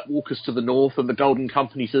 White Walkers to the north and the Golden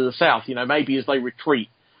Company to the south. Maybe as they retreat,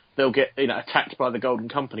 they'll get attacked by the Golden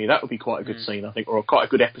Company. That would be quite a good scene, I think, or quite a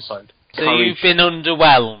good episode. So you've been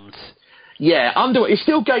underwhelmed? Yeah, it's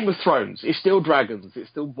still Game of Thrones. It's still dragons. It's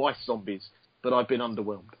still white zombies. But I've been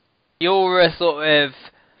underwhelmed. You're a sort of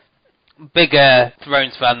bigger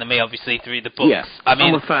Thrones fan than me, obviously, through the books. Yeah, I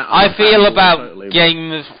feel about totally.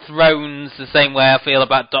 Game of Thrones the same way I feel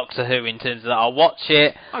about Doctor Who, in terms of that I'll watch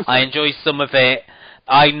it, I enjoy some of it.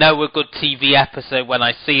 I know a good TV episode when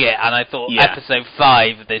I see it, and I thought episode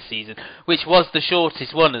 5 of this season, which was the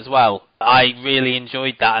shortest one as well, I really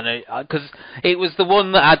enjoyed that, because it was the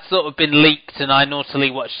one that had sort of been leaked, and I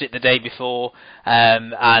naughtily watched it the day before,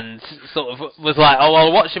 and sort of was like, oh,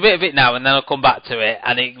 I'll watch a bit of it now, and then I'll come back to it,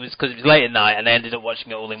 and it was because it was late at night, and I ended up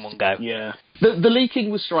watching it all in one go. Yeah. The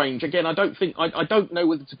leaking was strange. Again, I don't know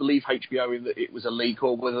whether to believe HBO in that it was a leak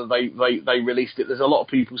or whether they released it. There's a lot of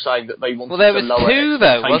people saying that they wanted to lower expectations. Well, there was 2,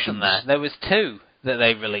 though, wasn't there? There was 2 that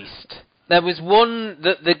they released. There was one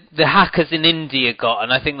that the hackers in India got,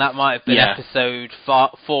 and I think that might have been episode 4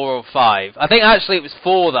 or 5. I think actually it was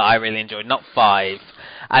 4 that I really enjoyed, not 5.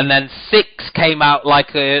 And then 6 came out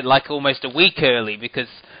like almost a week early because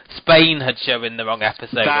Spain had shown the wrong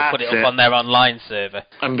episode or put it up on their online server.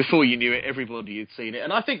 And before you knew it, everybody had seen it.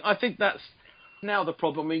 And I think that's now the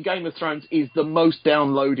problem. I mean, Game of Thrones is the most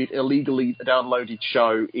illegally downloaded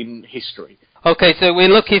show in history. Okay, so we're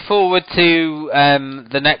looking forward to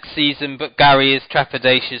the next season, but Gary is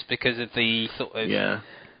trepidatious because of the sort of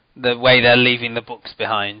the way they're leaving the books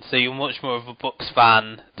behind. So you're much more of a books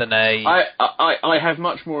fan than a... I have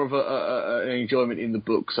much more of an enjoyment in the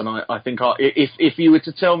books, and I think if you were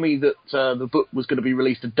to tell me that the book was going to be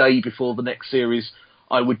released a day before the next series,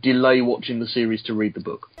 I would delay watching the series to read the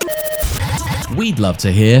book. We'd love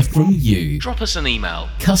to hear from you. Drop us an email.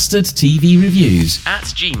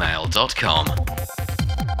 custardtvreviews@gmail.com.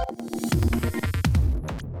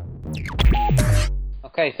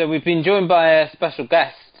 Okay, so we've been joined by a special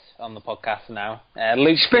guest on the podcast now.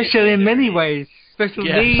 Luke. Special in many ways. Special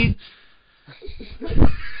needs.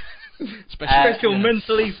 Special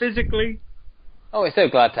mentally, physically. Oh, we're so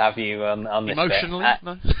glad to have you on this Emotionally?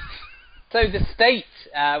 bit. So The State,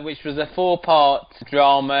 which was a 4-part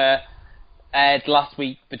drama, aired last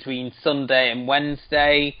week between Sunday and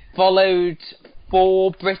Wednesday, followed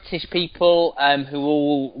 4 British people who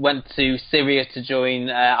all went to Syria to join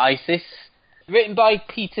ISIS. Written by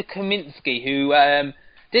Peter Kaminsky, who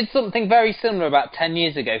did something very similar about 10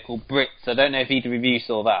 years ago called Brits. I don't know if either of you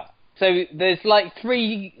saw that. So there's like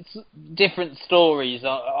 3 different stories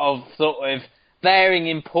of sort of varying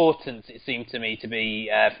importance, it seemed to me to be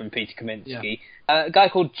from Peter Kaminsky. A guy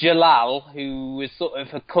called Jalal, who was sort of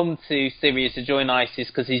had come to Syria to join ISIS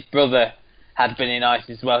because his brother had been in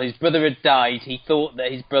ISIS as well. His brother had died. He thought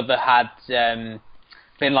that his brother had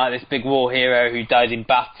been like this big war hero who died in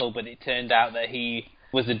battle, but it turned out that he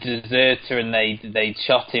was a deserter and they'd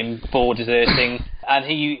shot him for deserting. And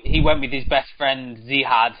he went with his best friend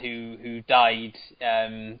Zihad, who died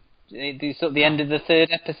at the end of the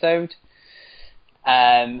 3rd episode.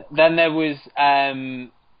 Then there was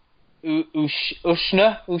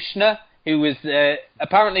Ushna, who was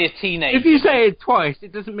apparently a teenager. If you say it twice,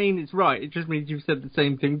 it doesn't mean it's right. It just means you've said the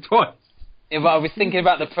same thing twice. Yeah, but I was thinking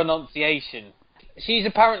about the pronunciation. She's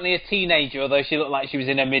apparently a teenager, although she looked like she was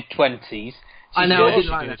in her mid-20s. I know, I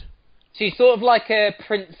didn't like that. She's sort of like a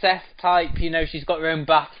princess type, you know, she's got her own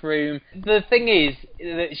bathroom. The thing is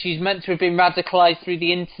that she's meant to have been radicalised through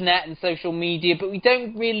the internet and social media, but we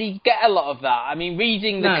don't really get a lot of that. I mean,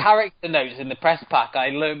 reading the character notes in the press pack, I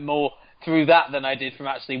learned more through that than I did from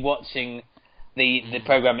actually watching the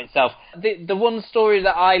programme itself. The one story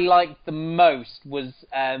that I liked the most was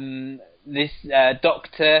this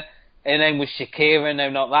doctor. Her name was Shakira, no,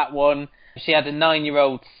 not that one. She had a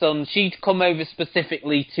 9-year-old son. She'd come over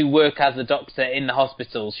specifically to work as a doctor in the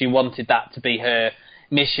hospital. She wanted that to be her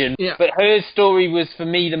mission. Yeah. But her story was, for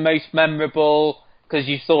me, the most memorable because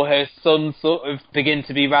you saw her son sort of begin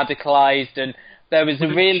to be radicalised, and there was a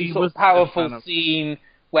really sort of powerful scene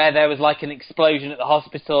where there was like an explosion at the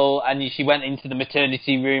hospital and she went into the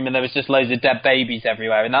maternity room and there was just loads of dead babies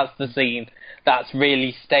everywhere, and that's the scene that's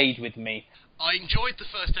really stayed with me. I enjoyed the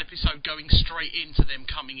first episode going straight into them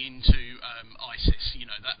coming into ISIS. You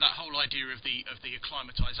know, that whole idea of the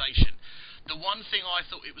acclimatisation. The one thing I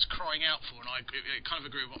thought it was crying out for, and I kind of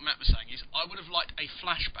agree with what Matt was saying, is I would have liked a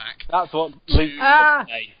flashback. That's what Luke said.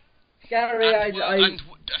 Gary, and a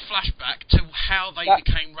flashback to how they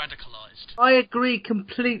became radicalised. I agree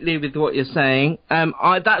completely with what you're saying.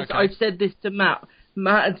 I said this to Matt.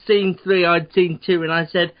 Matt had seen 3, I'd seen 2, and I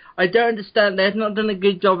said, I don't understand, they've not done a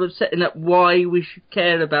good job of setting up why we should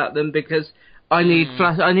care about them, because I need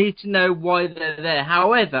to know why they're there.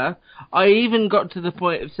 However, I even got to the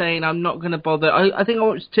point of saying I'm not going to bother. I think I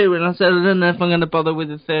watched 2, and I said, I don't know if I'm going to bother with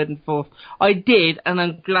the 3rd and 4th. I did, and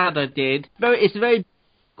I'm glad I did. It's a very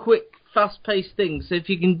quick, fast-paced thing, so if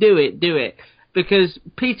you can do it, do it. Because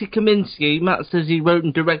Peter Kaminsky, Matt says he wrote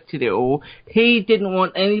and directed it all, he didn't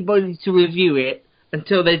want anybody to review it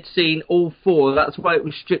until they'd seen all 4. That's why it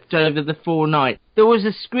was stripped over the 4 nights. There was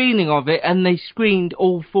a screening of it, and they screened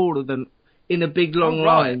all 4 of them in a big long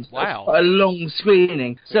line. Wow. A long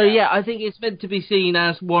screening. So yeah, I think it's meant to be seen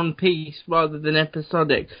as one piece rather than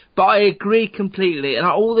episodic. But I agree completely, and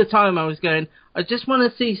all the time I was going, I just want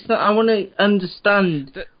to see, I want to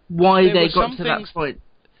understand why they got to that point.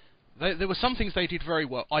 There were some things they did very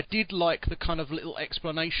well. I did like the kind of little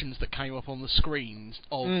explanations that came up on the screens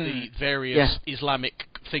of the various Islamic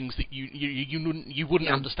things that you wouldn't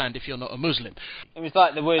understand if you're not a Muslim. It was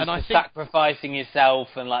like the words for sacrificing yourself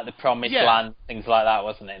and like the promised land, things like that,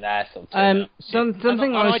 wasn't it? There,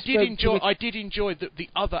 I did enjoy the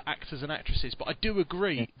other actors and actresses, but I do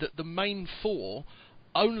agree that the main four,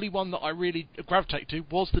 only one that I really gravitated to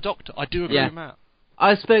was the Doctor. I do agree with Matt.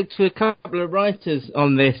 I spoke to a couple of writers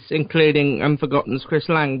on this, including Unforgotten's Chris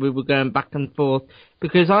Lang. We were going back and forth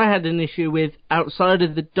because I had an issue with, outside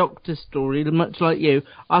of the Doctor story, much like you,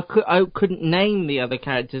 I couldn't name the other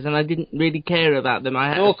characters, and I didn't really care about them.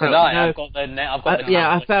 Nor could I. I've got the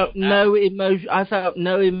I felt no emotion. I felt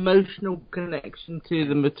no emotional connection to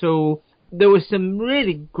them at all. There were some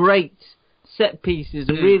really great set pieces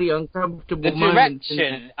and really uncomfortable moments. The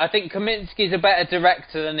direction, I think Kaminsky's a better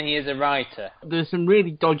director than he is a writer. There's some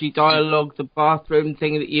really dodgy dialogue. The bathroom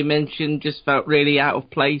thing that you mentioned just felt really out of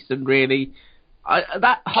place and really... I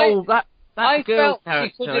felt he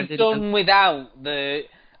could have done without the...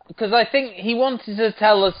 Because I think he wanted to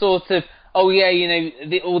tell a sort of, all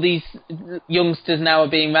these youngsters now are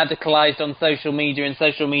being radicalised on social media, and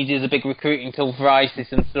social media is a big recruiting tool for ISIS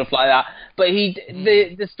and stuff like that. But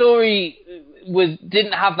the story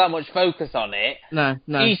didn't have that much focus on it. No.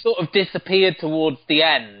 She sort of disappeared towards the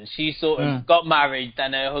end. She sort of got married,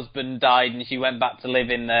 then her husband died, and she went back to live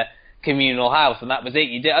in the communal house, and that was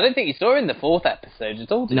it. I don't think you saw her in the 4th episode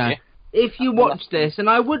at all, did you? If you watch this, and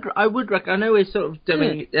I would I know we're sort of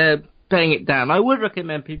doing paying it down. I would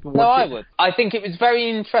recommend people watch it. No, I would. I think it was very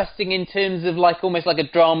interesting in terms of almost like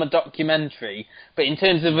a drama documentary, but in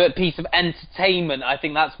terms of a piece of entertainment, I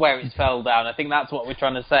think that's where it fell down. I think that's what we're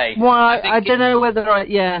trying to say. Well, I don't know whether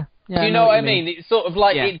do you know what I mean? It's sort of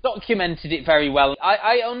like it documented it very well.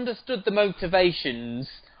 I understood the motivations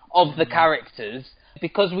of the characters.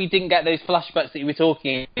 Because we didn't get those flashbacks that you were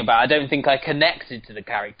talking about, I don't think I connected to the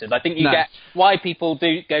characters. I think you get why people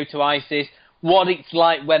do go to ISIS, what it's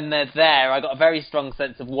like when they're there. I got a very strong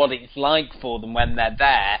sense of what it's like for them when they're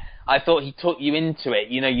there. I thought he took you into it.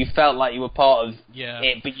 You felt like you were part of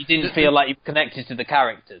it, but you didn't feel like you were connected to the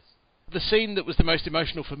characters. The scene that was the most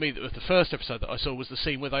emotional for me, that was the first episode that I saw, was the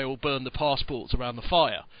scene where they all burn the passports around the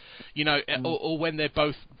fire. Or when they're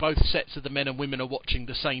both sets of the men and women are watching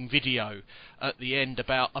the same video at the end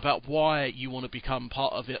about why you want to become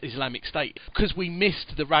part of the Islamic State. Because we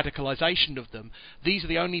missed the radicalisation of them, these are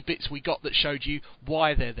the only bits we got that showed you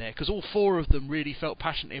why they're there. Because all four of them really felt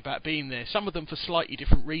passionately about being there, some of them for slightly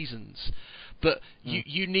different reasons. But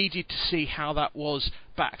you needed to see how that was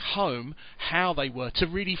back home, how they were, to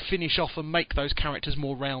really finish off and make those characters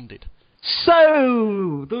more rounded.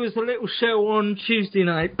 So, there was a little show on Tuesday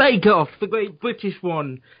night. Bake Off, the great British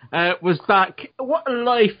one, was back. What a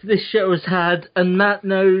life this show has had, and Matt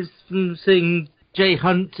knows from seeing Jay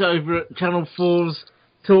Hunt over at Channel 4's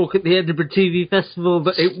talk at the Edinburgh TV Festival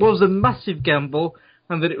that it was a massive gamble,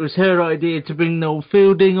 and that it was her idea to bring Noel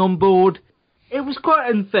Fielding on board. It was quite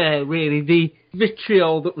unfair, really, the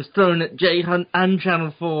vitriol that was thrown at Jay Hunt and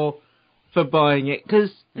Channel 4 for buying it, because,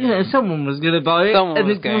 someone was going to buy it, and it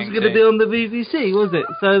was going to be on the BBC, was it?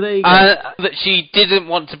 So there you go. That she didn't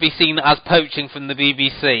want to be seen as poaching from the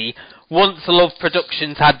BBC. Once Love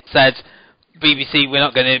Productions had said, BBC, we're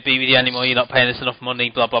not going to be with you anymore, you're not paying us enough money,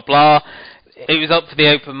 blah, blah, blah, it was up for the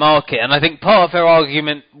open market. And I think part of her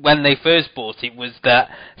argument when they first bought it was that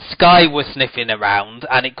Sky was sniffing around,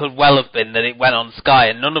 and it could well have been that it went on Sky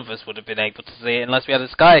and none of us would have been able to see it unless we had a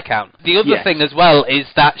Sky account. The other thing as well is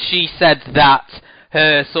that she said that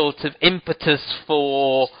her sort of impetus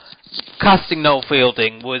for casting Noel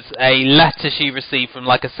Fielding was a letter she received from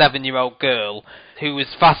like a 7-year-old girl who was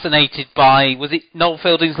fascinated by, was it Noel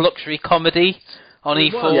Fielding's luxury comedy on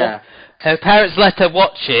E4? Yeah. Her parents let her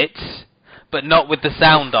watch it, but not with the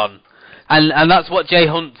sound on. And that's what Jay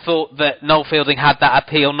Hunt thought, that Noel Fielding had that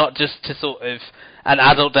appeal, not just to sort of an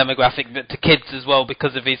adult demographic, but to kids as well,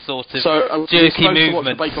 because of his sort of jerky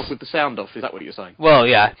movements. So, Bake Off with the sound off, is that what you're saying? Well,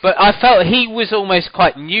 yeah. But I felt he was almost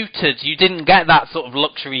quite neutered. You didn't get that sort of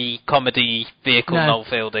luxury comedy vehicle, Noel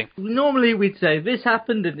Fielding. Normally we'd say, this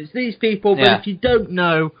happened and it's these people, but if you don't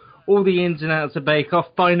know all the ins and outs of Bake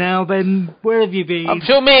Off by now, then where have you been? I'm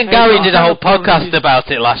sure me and Gary did a whole podcast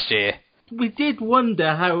about it last year. We did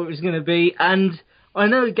wonder how it was going to be, and I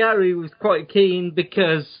know Gary was quite keen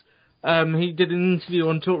because he did an interview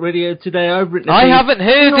on Talk Radio today. I haven't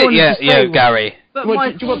heard it yet, Gary. But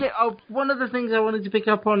one of the things I wanted to pick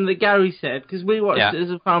up on that Gary said, because we watched it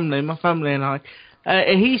as a family, my family and I,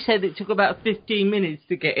 he said it took about 15 minutes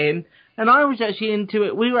to get in, and I was actually into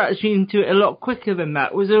it. We were actually into it a lot quicker than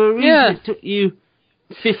that. Was there a reason it took you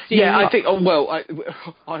 15. Yeah, I think. Oh well, I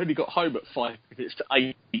only got home at 5 minutes to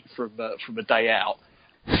 8 from a day out,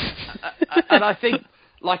 and I think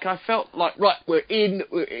I felt like we're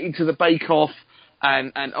into the Bake Off,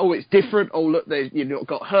 and it's different. Oh look, you've not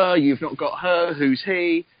got her, you've not got her. Who's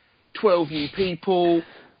he? 12 new people.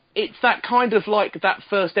 It's that kind of like that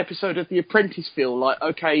first episode of The Apprentice feel. Like,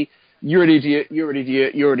 okay, you're an idiot, you're an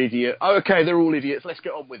idiot, you're an idiot. Oh, okay, they're all idiots. Let's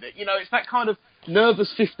get on with it. It's that kind of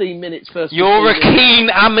nervous 15 minutes first. You're a keen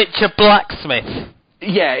amateur blacksmith.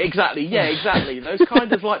 Yeah, exactly. Those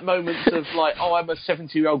kind of like moments of like, oh, I'm a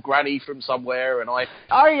 70-year-old granny from somewhere, and I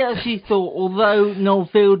actually thought, although Noel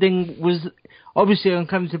Fielding was obviously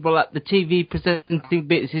uncomfortable at the TV presenting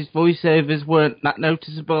bits, his voiceovers weren't that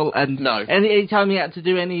noticeable, and any time he had to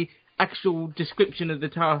do any actual description of the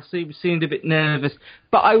task, he seemed a bit nervous.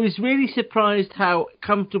 But I was really surprised how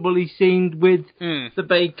comfortable he seemed with the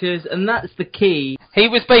bakers, and that's the key. He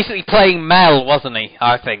was basically playing Mel, wasn't he?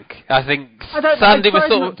 I think Sandy was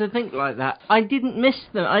sort of to think like that. I didn't miss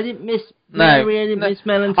them. I didn't miss Mary. I didn't miss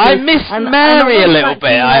Mel. And I missed Mary a little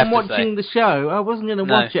bit. I have to say. Watching the show, I wasn't going to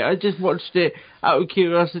watch it. I just watched it out of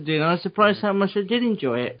curiosity, and I was surprised how much I did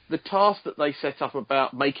enjoy it. The task that they set up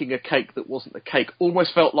about making a cake that wasn't a cake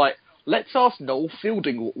almost felt like, let's ask Noel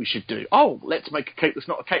Fielding what we should do. Oh, let's make a cake that's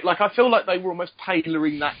not a cake. Like, I feel like they were almost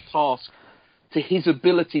tailoring that task to his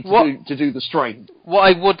ability to do the strain. What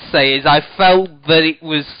I would say is I felt that it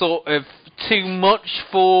was sort of too much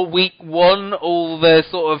for week one, all the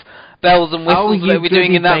sort of bells and whistles that we're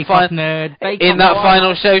doing in that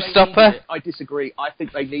final showstopper. I disagree. I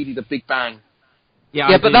think they needed a big bang.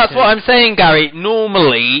 Yeah, but that's what I'm saying, Gary.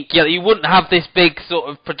 Normally, you wouldn't have this big sort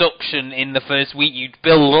of production in the first week. You'd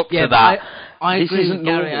build up to that. I agree with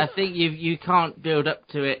Gary. I think you can't build up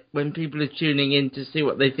to it when people are tuning in to see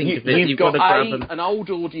what they think of it. You've got to grab them. An old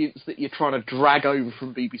audience that you're trying to drag over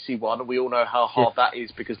from BBC One, and we all know how hard that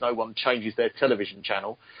is because no one changes their television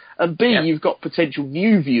channel. And B, you've got potential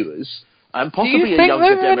new viewers and possibly a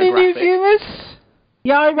younger demographic. Any new viewers?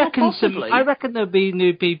 Yeah, I reckon there'll be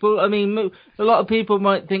new people. I mean, a lot of people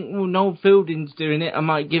might think, well, Noel Fielding's doing it, I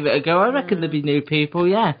might give it a go. I reckon there'll be new people,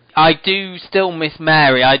 yeah. I do still miss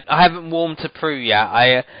Mary. I haven't warmed to Prue yet.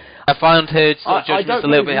 I found her sort of judgments a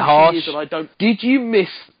little bit harsh. Did you miss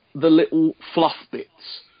the little fluff bits?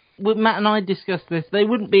 Well, Matt and I discussed this. They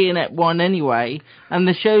wouldn't be in at 1 anyway, and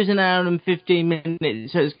the show's an hour and 15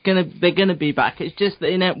 minutes, so they're gonna be back. It's just that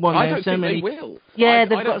in at 1 they have so many. They will. Yeah,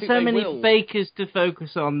 they've got so many bakers to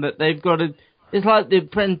focus on that they've got to. It's like The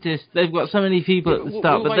Apprentice. They've got so many people at the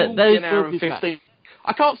start, but those will be back.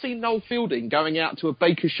 I can't see Noel Fielding going out to a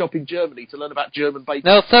baker's shop in Germany to learn about German baking.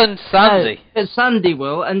 No, Sandy. Sandy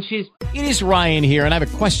will, and she's. It is Ryan here, and I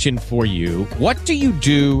have a question for you. What do you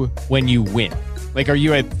do when you win? Like, are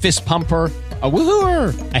you a fist pumper, a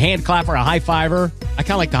woohooer, a hand clapper, a high fiver? I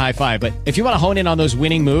kind of like the high five, but if you want to hone in on those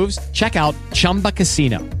winning moves, check out Chumba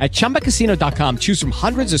Casino. At ChumbaCasino.com, choose from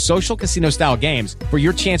hundreds of social casino-style games for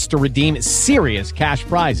your chance to redeem serious cash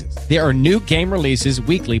prizes. There are new game releases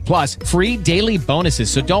weekly, plus free daily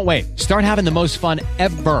bonuses, so don't wait. Start having the most fun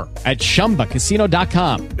ever at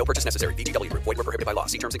ChumbaCasino.com. No purchase necessary. VGW. Void where prohibited by law.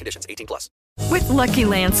 See terms and conditions. 18+. With Lucky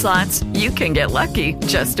Land Slots, you can get lucky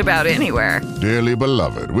just about anywhere. Dearly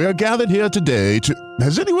beloved, we are gathered here today to...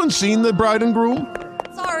 Has anyone seen the bride and groom?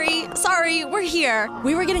 Sorry, we're here.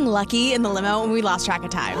 We were getting lucky in the limo and we lost track of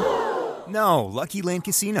time. No, Lucky Land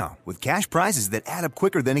Casino, with cash prizes that add up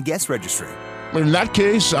quicker than a guest registry. In that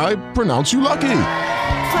case, I pronounce you lucky.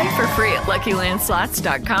 Play for free at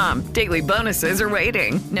LuckyLandSlots.com. Daily bonuses are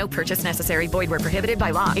waiting. No purchase necessary. Void where prohibited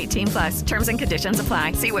by law. 18+. Terms and conditions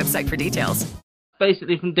apply. See website for details.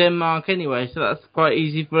 Basically from Denmark anyway, so that's quite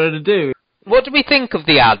easy for her to do. What do we think of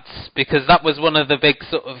the ads? Because that was one of the big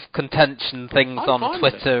sort of contention things on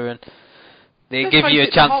Twitter, and they give you a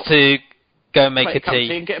chance to go and make a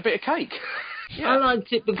tea and get a bit of cake. I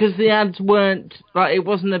liked it because the ads weren't like, it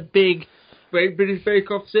wasn't a big Great British Bake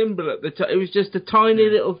Off symbol at the top. It was just a tiny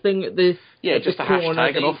little thing at the just a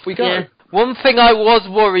hashtag and off we go. Yeah. One thing I was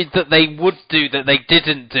worried that they would do that they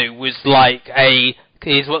didn't do was like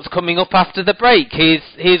here's what's coming up after the break.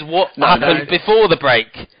 Here's what happened before the break.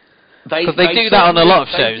 Because they do that on a lot of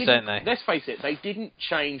shows, don't they? Let's face it, they didn't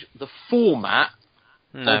change the format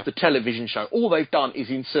of the television show. All they've done is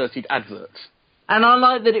inserted adverts. And I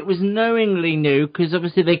like that it was knowingly new, because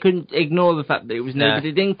obviously they couldn't ignore the fact that it was new, but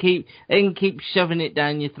they didn't keep shoving it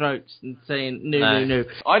down your throats and saying new.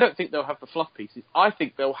 I don't think they'll have the fluff pieces. I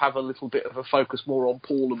think they'll have a little bit of a focus more on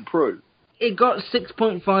Paul and Prue. It got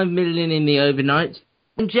 6.5 million in the overnight.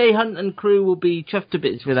 And Jay Hunt and crew will be chuffed to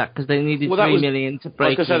bits with that because they needed 3 million to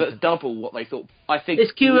break. Because that's double what they thought. I think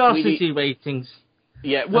it's curiosity ratings.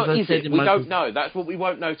 Yeah, well, is it? We don't know. That's what we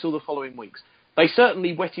won't know till the following weeks. They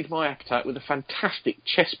certainly whetted my appetite with a fantastic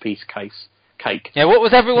chess piece cake. Yeah, what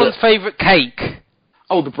was everyone's favourite cake?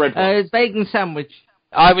 Oh, the bread one. Bacon sandwich.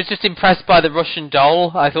 I was just impressed by the Russian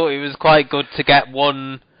doll. I thought it was quite good to get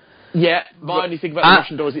one. Yeah, my only thing about the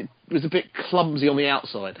Russian doll is it was a bit clumsy on the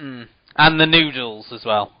outside. And the noodles as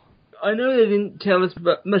well. I know they didn't tell us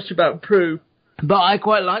much about Prue, but I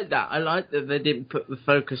quite like that. I like that they didn't put the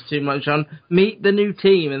focus too much on meet the new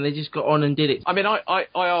team, and they just got on and did it. I mean, I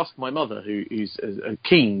asked my mother, who's a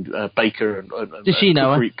keen baker and does she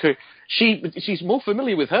know her? She's more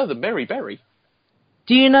familiar with her than Mary Berry.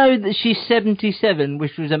 Do you know that she's 77,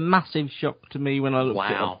 which was a massive shock to me when I looked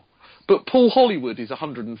at her? Wow. But Paul Hollywood is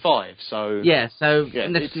 105, so... Yeah, so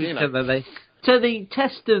next to each other they... So the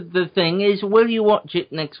test of the thing is, will you watch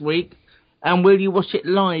it next week, and will you watch it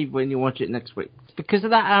live when you watch it next week? Because of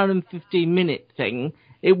that hour and 15-minute thing,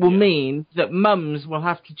 it will mean that mums will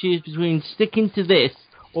have to choose between sticking to this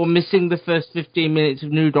or missing the first 15 minutes of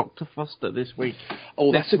New Dr. Foster this week.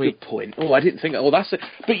 Oh, that's a good point. Oh, I didn't think... Oh, that's...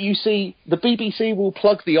 But you see, the BBC will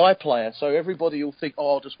plug the iPlayer, so everybody will think,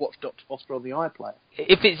 oh, I'll just watch Dr. Foster on the iPlayer.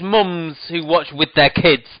 If it's mums who watch with their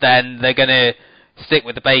kids, then they're going to stick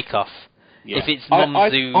with the Bake Off. Yeah. If it's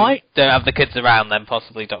mums who don't have the kids around, then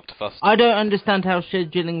possibly Dr. Foster. I don't understand how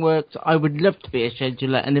scheduling works. I would love to be a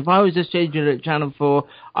scheduler, and if I was a scheduler at Channel 4,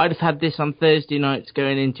 I'd have had this on Thursday nights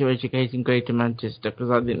going into Educating Greater Manchester, because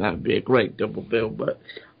I think that would be a great double bill, but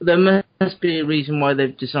there must be a reason why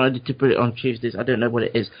they've decided to put it on Tuesdays. I don't know what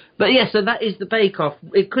it is. But yeah, so that is the Bake Off.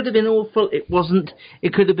 It could have been awful. It wasn't.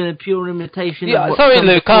 It could have been a pure imitation. Yeah, sorry,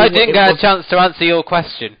 Luke, I didn't get a chance to answer your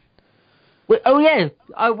question. Oh, yeah,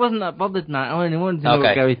 I wasn't that bothered now. I only wanted to know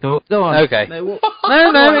what Gary thought. Go on. Okay. No,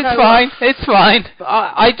 it's fine. It's fine.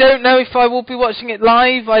 I don't know if I will be watching it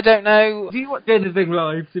live. I don't know. Do you watch anything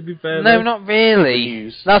live, to be fair? No, not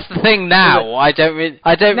really. That's the thing now. I don't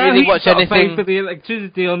really watch anything. Pay for the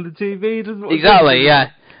electricity on the TV, doesn't it? Exactly, yeah.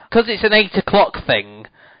 Because it's an 8 o'clock thing.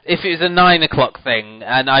 If it was a 9 o'clock thing,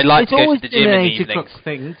 and I like to go to the gym in the evenings. It's always been an 8 o'clock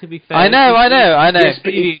thing, to be fair. I know. Yes,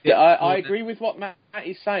 but I agree with what Matt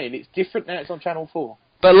is saying. It's different now. It's on Channel 4.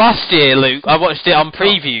 But last year, Luke, I watched it on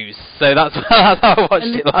previews, so that's how I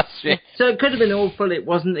watched it last year. So it could have been awful. It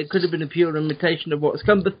wasn't. It could have been a pure imitation of what's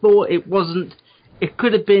come before. It wasn't. It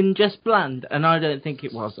could have been just bland, and I don't think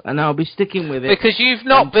it was. And I'll be sticking with it. Because you've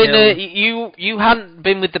not been you hadn't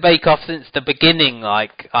been with the Bake Off since the beginning,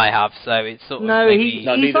 like I have. So it's sort of he's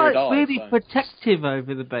like really protective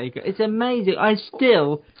over the Bake Off. It's amazing. I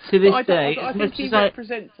still to this day. I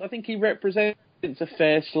think he represents a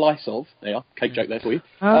fair slice of, there you are, cake joke there for you,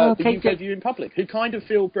 the UK viewing public, who kind of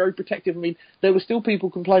feel very protective. I mean, there were still people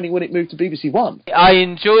complaining when it moved to BBC One. I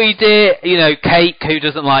enjoyed it, Cake, who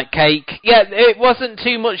doesn't like cake. Yeah, it wasn't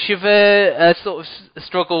too much of a sort of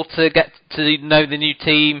struggle to get to know the new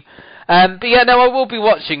team. But yeah, no, I will be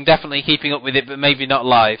watching, definitely keeping up with it, but maybe not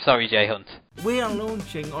live. Sorry, Jay Hunt. We are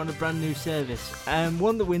launching on a brand new service, and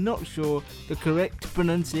one that we're not sure the correct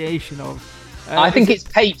pronunciation of. I think it's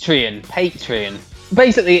Pateron.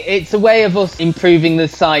 Basically, it's a way of us improving the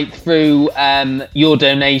site through your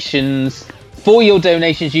donations. For your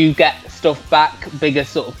donations, you get stuff back, bigger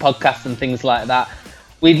sort of podcasts and things like that.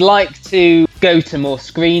 We'd like to go to more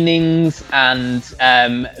screenings, and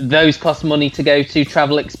those cost money to go to,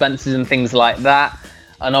 travel expenses and things like that.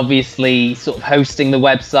 And obviously, sort of hosting the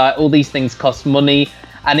website, all these things cost money.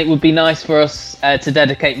 And it would be nice for us to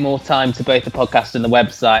dedicate more time to both the podcast and the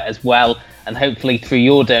website as well. And hopefully through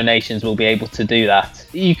your donations, we'll be able to do that.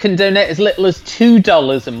 You can donate as little as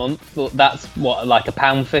 $2 a month. But that's what, like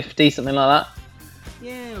 £1.50, something like that.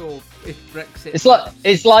 Yeah, or if Brexit.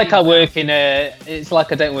 It's like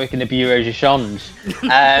I don't work in a bureau de change.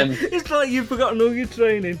 It's like you've forgotten all your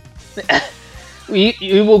training.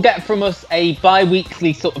 You will get from us a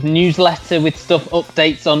bi-weekly sort of newsletter with stuff,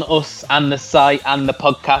 updates on us and the site and the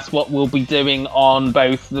podcast, what we'll be doing on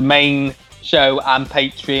both the main show and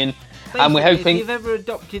Patreon. Basically, and we're hoping... if you've ever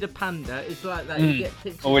adopted a panda, it's like that. You get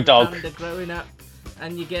pictures or a dog. Of the panda growing up,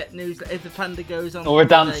 and you get news if the panda goes on. Or a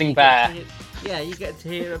dancing bear. You get to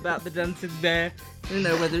hear about the dancing bear. You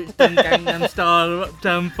know, whether it's done Gangnam Style or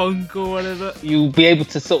Uptown Funk or whatever. You'll be able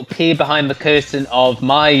to sort of peer behind the curtain of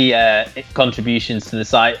my contributions to the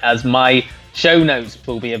site, as my show notes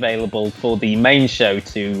will be available for the main show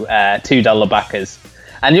to $2 backers.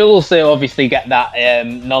 And you'll also obviously get that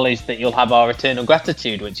knowledge that you'll have our eternal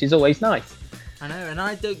gratitude, which is always nice. I know, and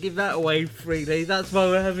I don't give that away freely. That's why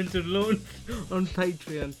we're having to launch on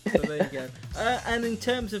Patreon. So there you go. And in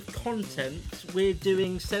terms of content, we're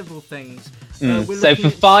doing several things. So for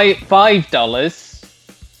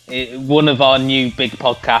 $5, one of our new big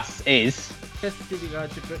podcasts is Custard TV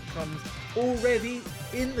Guide to Britcoms already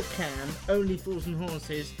in the can. Only Fools and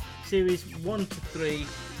Horses, series 1 to 3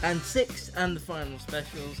 and 6 and the final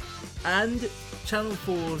specials, and Channel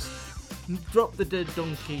 4's Drop the Dead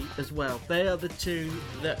Donkey as well. They are the two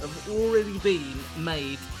that have already been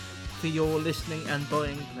made for your listening and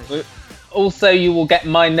buying pleasure. Also, you will get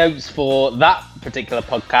my notes for that particular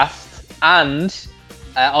podcast, and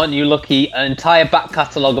aren't you lucky, an entire back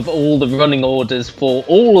catalogue of all the running orders for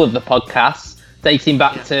all of the podcasts, dating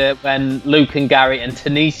back to when Luke and Gary and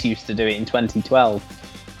Denise used to do it in 2012.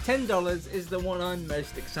 $10 is the one I'm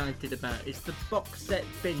most excited about. It's the box set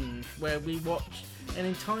binge, where we watch an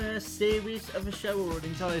entire series of a show or an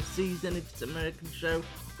entire season if it's an American show.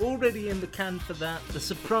 Already in the can for that. The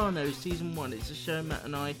Sopranos season 1. It's a show Matt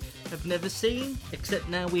and I have never seen, except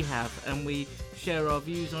now we have, and we share our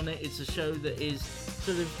views on it. It's a show that is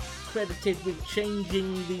sort of credited with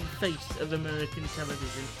changing the face of American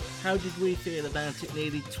television. How did we feel about it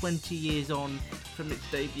nearly 20 years on from its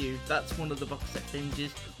debut? That's one of the box set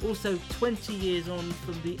binges. Also 20 years on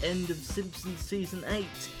from the end of Simpsons season 8.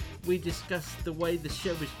 We discussed the way the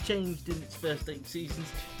show has changed in its first 8 seasons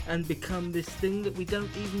and become this thing that we don't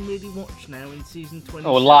even really watch now in season 20.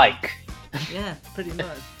 Or like. Yeah, pretty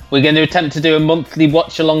much. We're going to attempt to do a monthly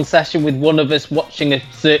watch-along session with one of us watching a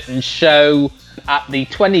certain show. At the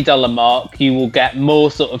 $20 mark, you will get more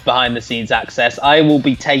sort of behind-the-scenes access. I will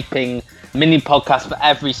be taping mini podcasts for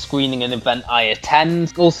every screening and event I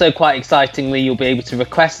attend. Also, quite excitingly, you'll be able to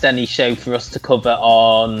request any show for us to cover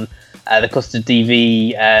on the Custard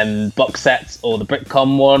TV box sets or the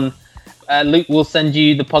Britcom one. Luke will send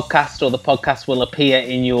you the podcast, or the podcast will appear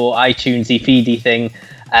in your iTunesy feedy thing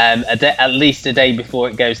at least a day before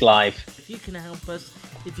it goes live. If you can help us,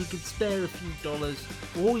 if you could spare a few dollars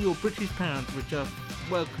or your British pounds, which are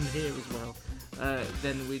welcome here as well,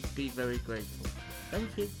 then we'd be very grateful.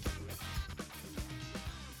 Thank you.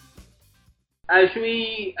 Should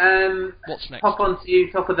we What's next? hop on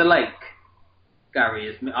to Top of the Lake?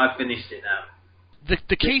 Gary, I've finished it now.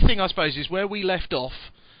 The key thing, I suppose, is where we left off.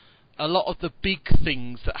 A lot of the big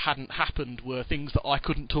things that hadn't happened were things that I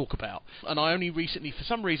couldn't talk about. And I only recently, for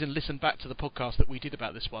some reason, listened back to the podcast that we did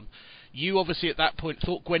about this one. You obviously at that point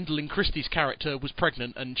thought Gwendolyn Christie's character was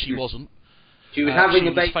pregnant, and she wasn't. She was having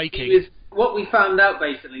a baby. Faking. What we found out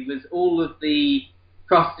basically was all of the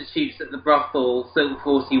prostitutes at the brothel, Silk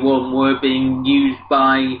 41, were being used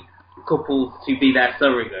by couples to be their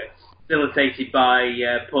surrogates, facilitated by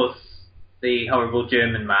Puss, the horrible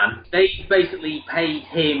German man. They basically paid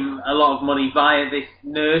him a lot of money via this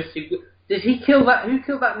nurse. Did he kill that? Who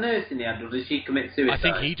killed that nurse in the end, or did she commit suicide? I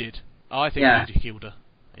think he did. I think he killed her.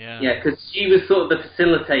 Yeah. Yeah, because she was sort of the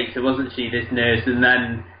facilitator, wasn't she, this nurse? And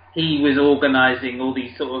then he was organising all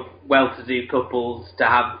these sort of well-to-do couples to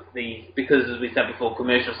have these, because as we said before,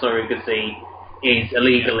 commercial surrogacy is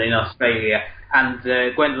illegal in Australia. And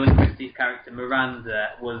Gwendolyn Christie's character, Miranda,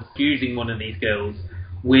 was using one of these girls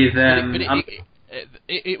with...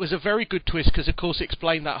 It was a very good twist, because of course it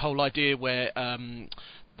explained that whole idea where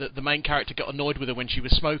the main character got annoyed with her when she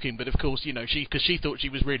was smoking, but of course, you know, because she thought she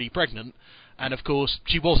was really pregnant, and of course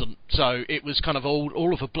she wasn't. So it was kind of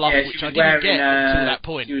all of a bluff, which I didn't get until that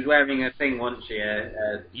point. She was wearing a thing, wasn't she?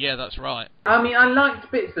 Yeah, that's right. I mean, I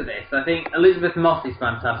liked bits of this. I think Elizabeth Moss is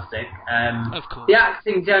fantastic. Of course. The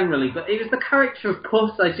acting generally, but it was the character of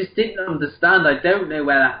Puss I just didn't understand. I don't know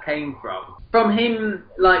where that came from. From him,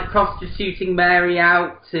 like, prostituting Mary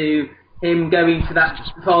out to him going to that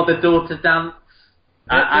father-daughter dance.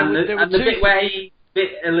 And the bit where he bit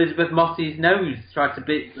Elizabeth Moss's nose, tried to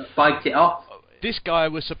bite it off. This guy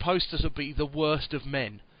was supposed to be the worst of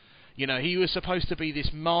men. You know, he was supposed to be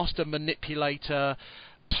this master manipulator,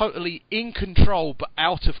 totally in control but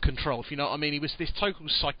out of control, if you know what I mean. He was this total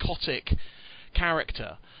psychotic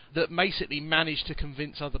character that basically managed to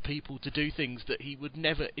convince other people to do things that he would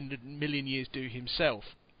never in a million years do himself.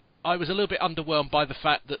 I was a little bit underwhelmed by the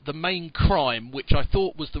fact that the main crime, which I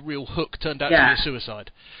thought was the real hook, turned out to be a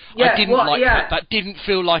suicide. I didn't like that. That didn't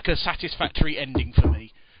feel like a satisfactory ending for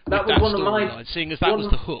me. That was one of my... Seeing as that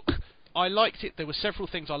was the hook. I liked it. There were several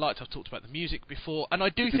things I liked. I've talked about the music before, and I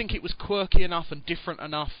do think it was quirky enough and different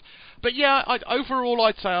enough. But yeah, overall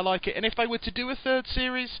I'd say I like it. And if they were to do a third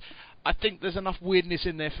series, I think there's enough weirdness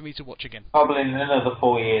in there for me to watch again. Probably in another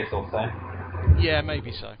 4 years or so. Yeah,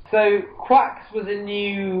 maybe so. So, Quacks was a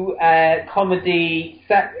new comedy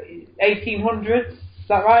set, 1800s, is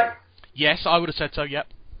that right? Yes, I would have said so, yep.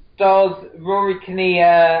 Stars Rory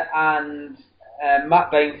Kinnear and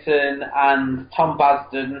Matt Bainton and Tom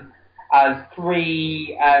Basden as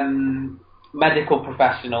three medical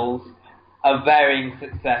professionals of varying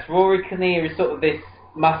success. Rory Kinnear is sort of this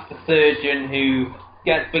master surgeon who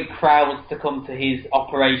gets big crowds to come to his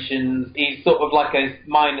operations. He's sort of like a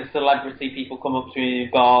minor celebrity. People come up to him in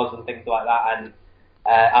bars and things like that and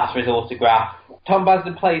ask for his autograph. Tom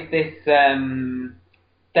Basden plays this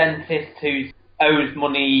dentist who owes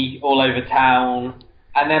money all over town.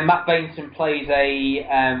 And then Matt Bainton plays I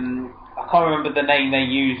can't remember the name they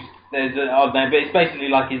used. There's an odd name, but it's basically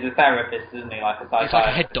like he's a therapist, isn't he? Like a psychiatrist. It's like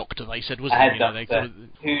a head doctor, they said, wasn't it? A head doctor,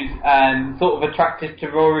 who's sort of attracted to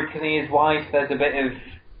Rory Kinnear, his wife. There's a bit of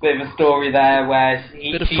a story there where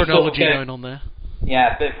bit of phrenology going on there.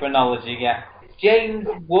 Yeah, a bit of phrenology. Yeah. James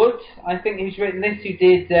Wood, I think who's written this, who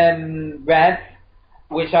did Rev,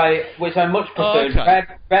 which I much preferred. Oh, okay.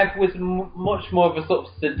 Rev was much more of a sort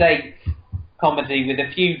of sedate comedy with a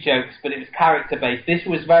few jokes, but it was character based. This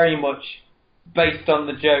was very much based on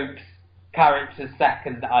the jokes, characters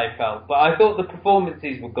second, I felt. But I thought the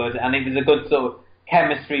performances were good, and it was a good sort of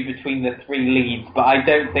chemistry between the three leads. But I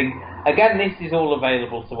don't think, again, this is all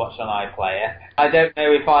available to watch on iPlayer. I don't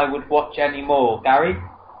know if I would watch any more. Gary?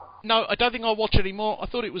 No, I don't think I'll watch any more. I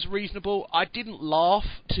thought it was reasonable. I didn't laugh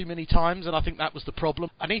too many times, and I think that was the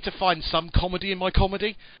problem. I need to find some comedy in my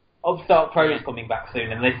comedy. Upstart Pro is coming back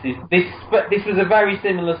soon, and this was a very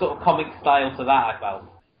similar sort of comic style to that, I felt.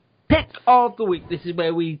 Pick of the week. This is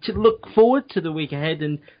where we look forward to the week ahead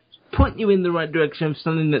and point you in the right direction of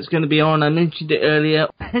something that's going to be on. I mentioned it earlier.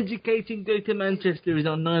 Educating Greater Manchester is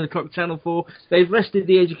on 9 o'clock Channel 4. They've rested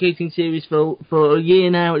the Educating series for a year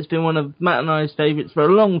now. It's been one of Matt and I's favourites for a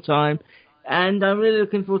long time, and I'm really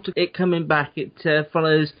looking forward to it coming back. It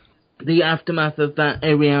follows the aftermath of that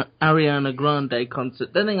Ariana Grande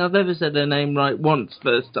concert. Don't think I've ever said her name right once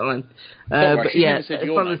first time. But yeah, never said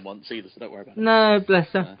your name once either, so don't worry about it. No, bless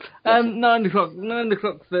her. 9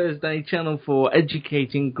 o'clock Thursday, Channel 4,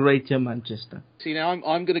 Educating Greater Manchester. See, now I'm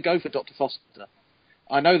going to go for Dr. Foster.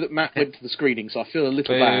 I know that Matt went to the screening, so I feel a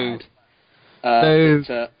little bad. Boo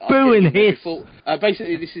and hiss.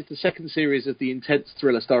 Basically, this is the second series of the intense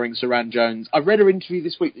thriller starring Saran Jones. I read her interview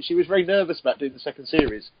this week that she was very nervous about doing the second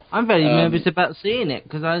series. I'm very nervous about seeing it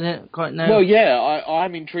because I don't quite know. Well, yeah,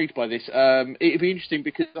 I'm intrigued by this. It'd be interesting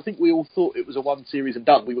because I think we all thought it was a one series and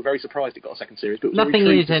done. We were very surprised it got a second series, but nothing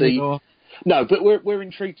is anymore. No, but we're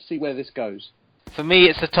intrigued to see where this goes. For me,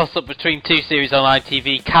 it's a toss-up between two series on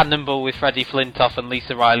ITV, Cannonball with Freddie Flintoff and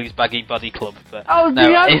Lisa Riley's Baggy Body Club. But no,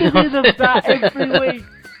 you have to do that every week.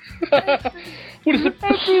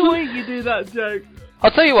 Every week you do that joke.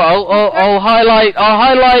 I'll tell you what, I'll highlight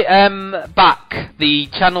back the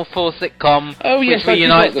Channel 4 sitcom which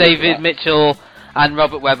reunites David Mitchell and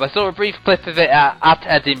Robert Webb. I saw a brief clip of it at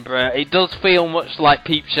Edinburgh. It does feel much like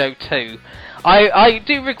Peep Show 2. I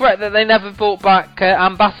do regret that they never brought back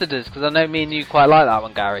Ambassadors, because I know me and you quite like that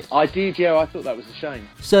one, Gary. I did, yeah, I thought that was a shame.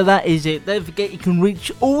 So that is it. Don't forget you can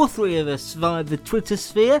reach all three of us via the Twitter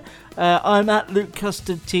sphere. I'm at Luke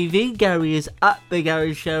Custard TV, Gary is at The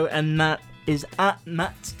Gary Show, and Matt is at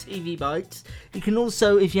Matt's TV Bites. You can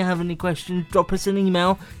also, if you have any questions, drop us an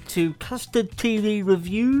email to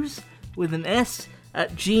custardtvreviews with an S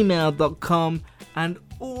at gmail.com,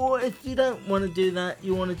 or if you don't want to do that,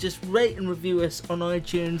 you want to just rate and review us on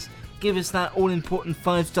iTunes, give us that all-important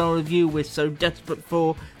 5-star review we're so desperate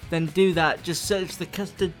for, then do that. Just search the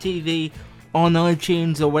Custard TV on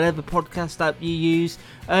iTunes or whatever podcast app you use.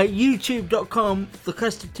 YouTube.com, the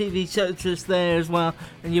Custard TV, search us there as well,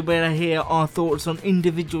 and you'll be able to hear our thoughts on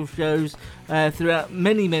individual shows throughout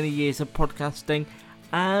many, many years of podcasting.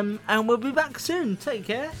 And we'll be back soon. Take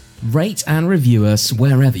care. Rate and review us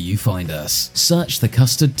wherever you find us. Search The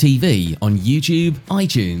Custard TV on YouTube,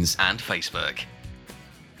 iTunes, and Facebook.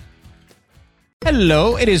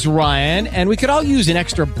 Hello, it is Ryan, and we could all use an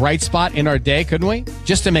extra bright spot in our day, couldn't we?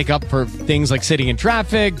 Just to make up for things like sitting in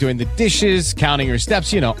traffic, doing the dishes, counting your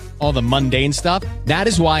steps, all the mundane stuff. That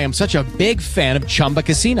is why I'm such a big fan of Chumba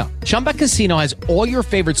Casino. Chumba Casino has all your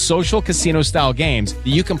favorite social casino-style games that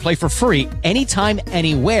you can play for free anytime,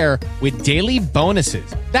 anywhere with daily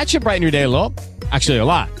bonuses. That should brighten your day a little. Actually, a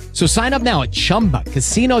lot. So sign up now at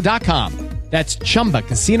ChumbaCasino.com. That's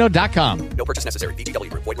ChumbaCasino.com. No purchase necessary.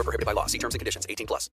 VGW. Void where prohibited by law. See terms and conditions. 18+.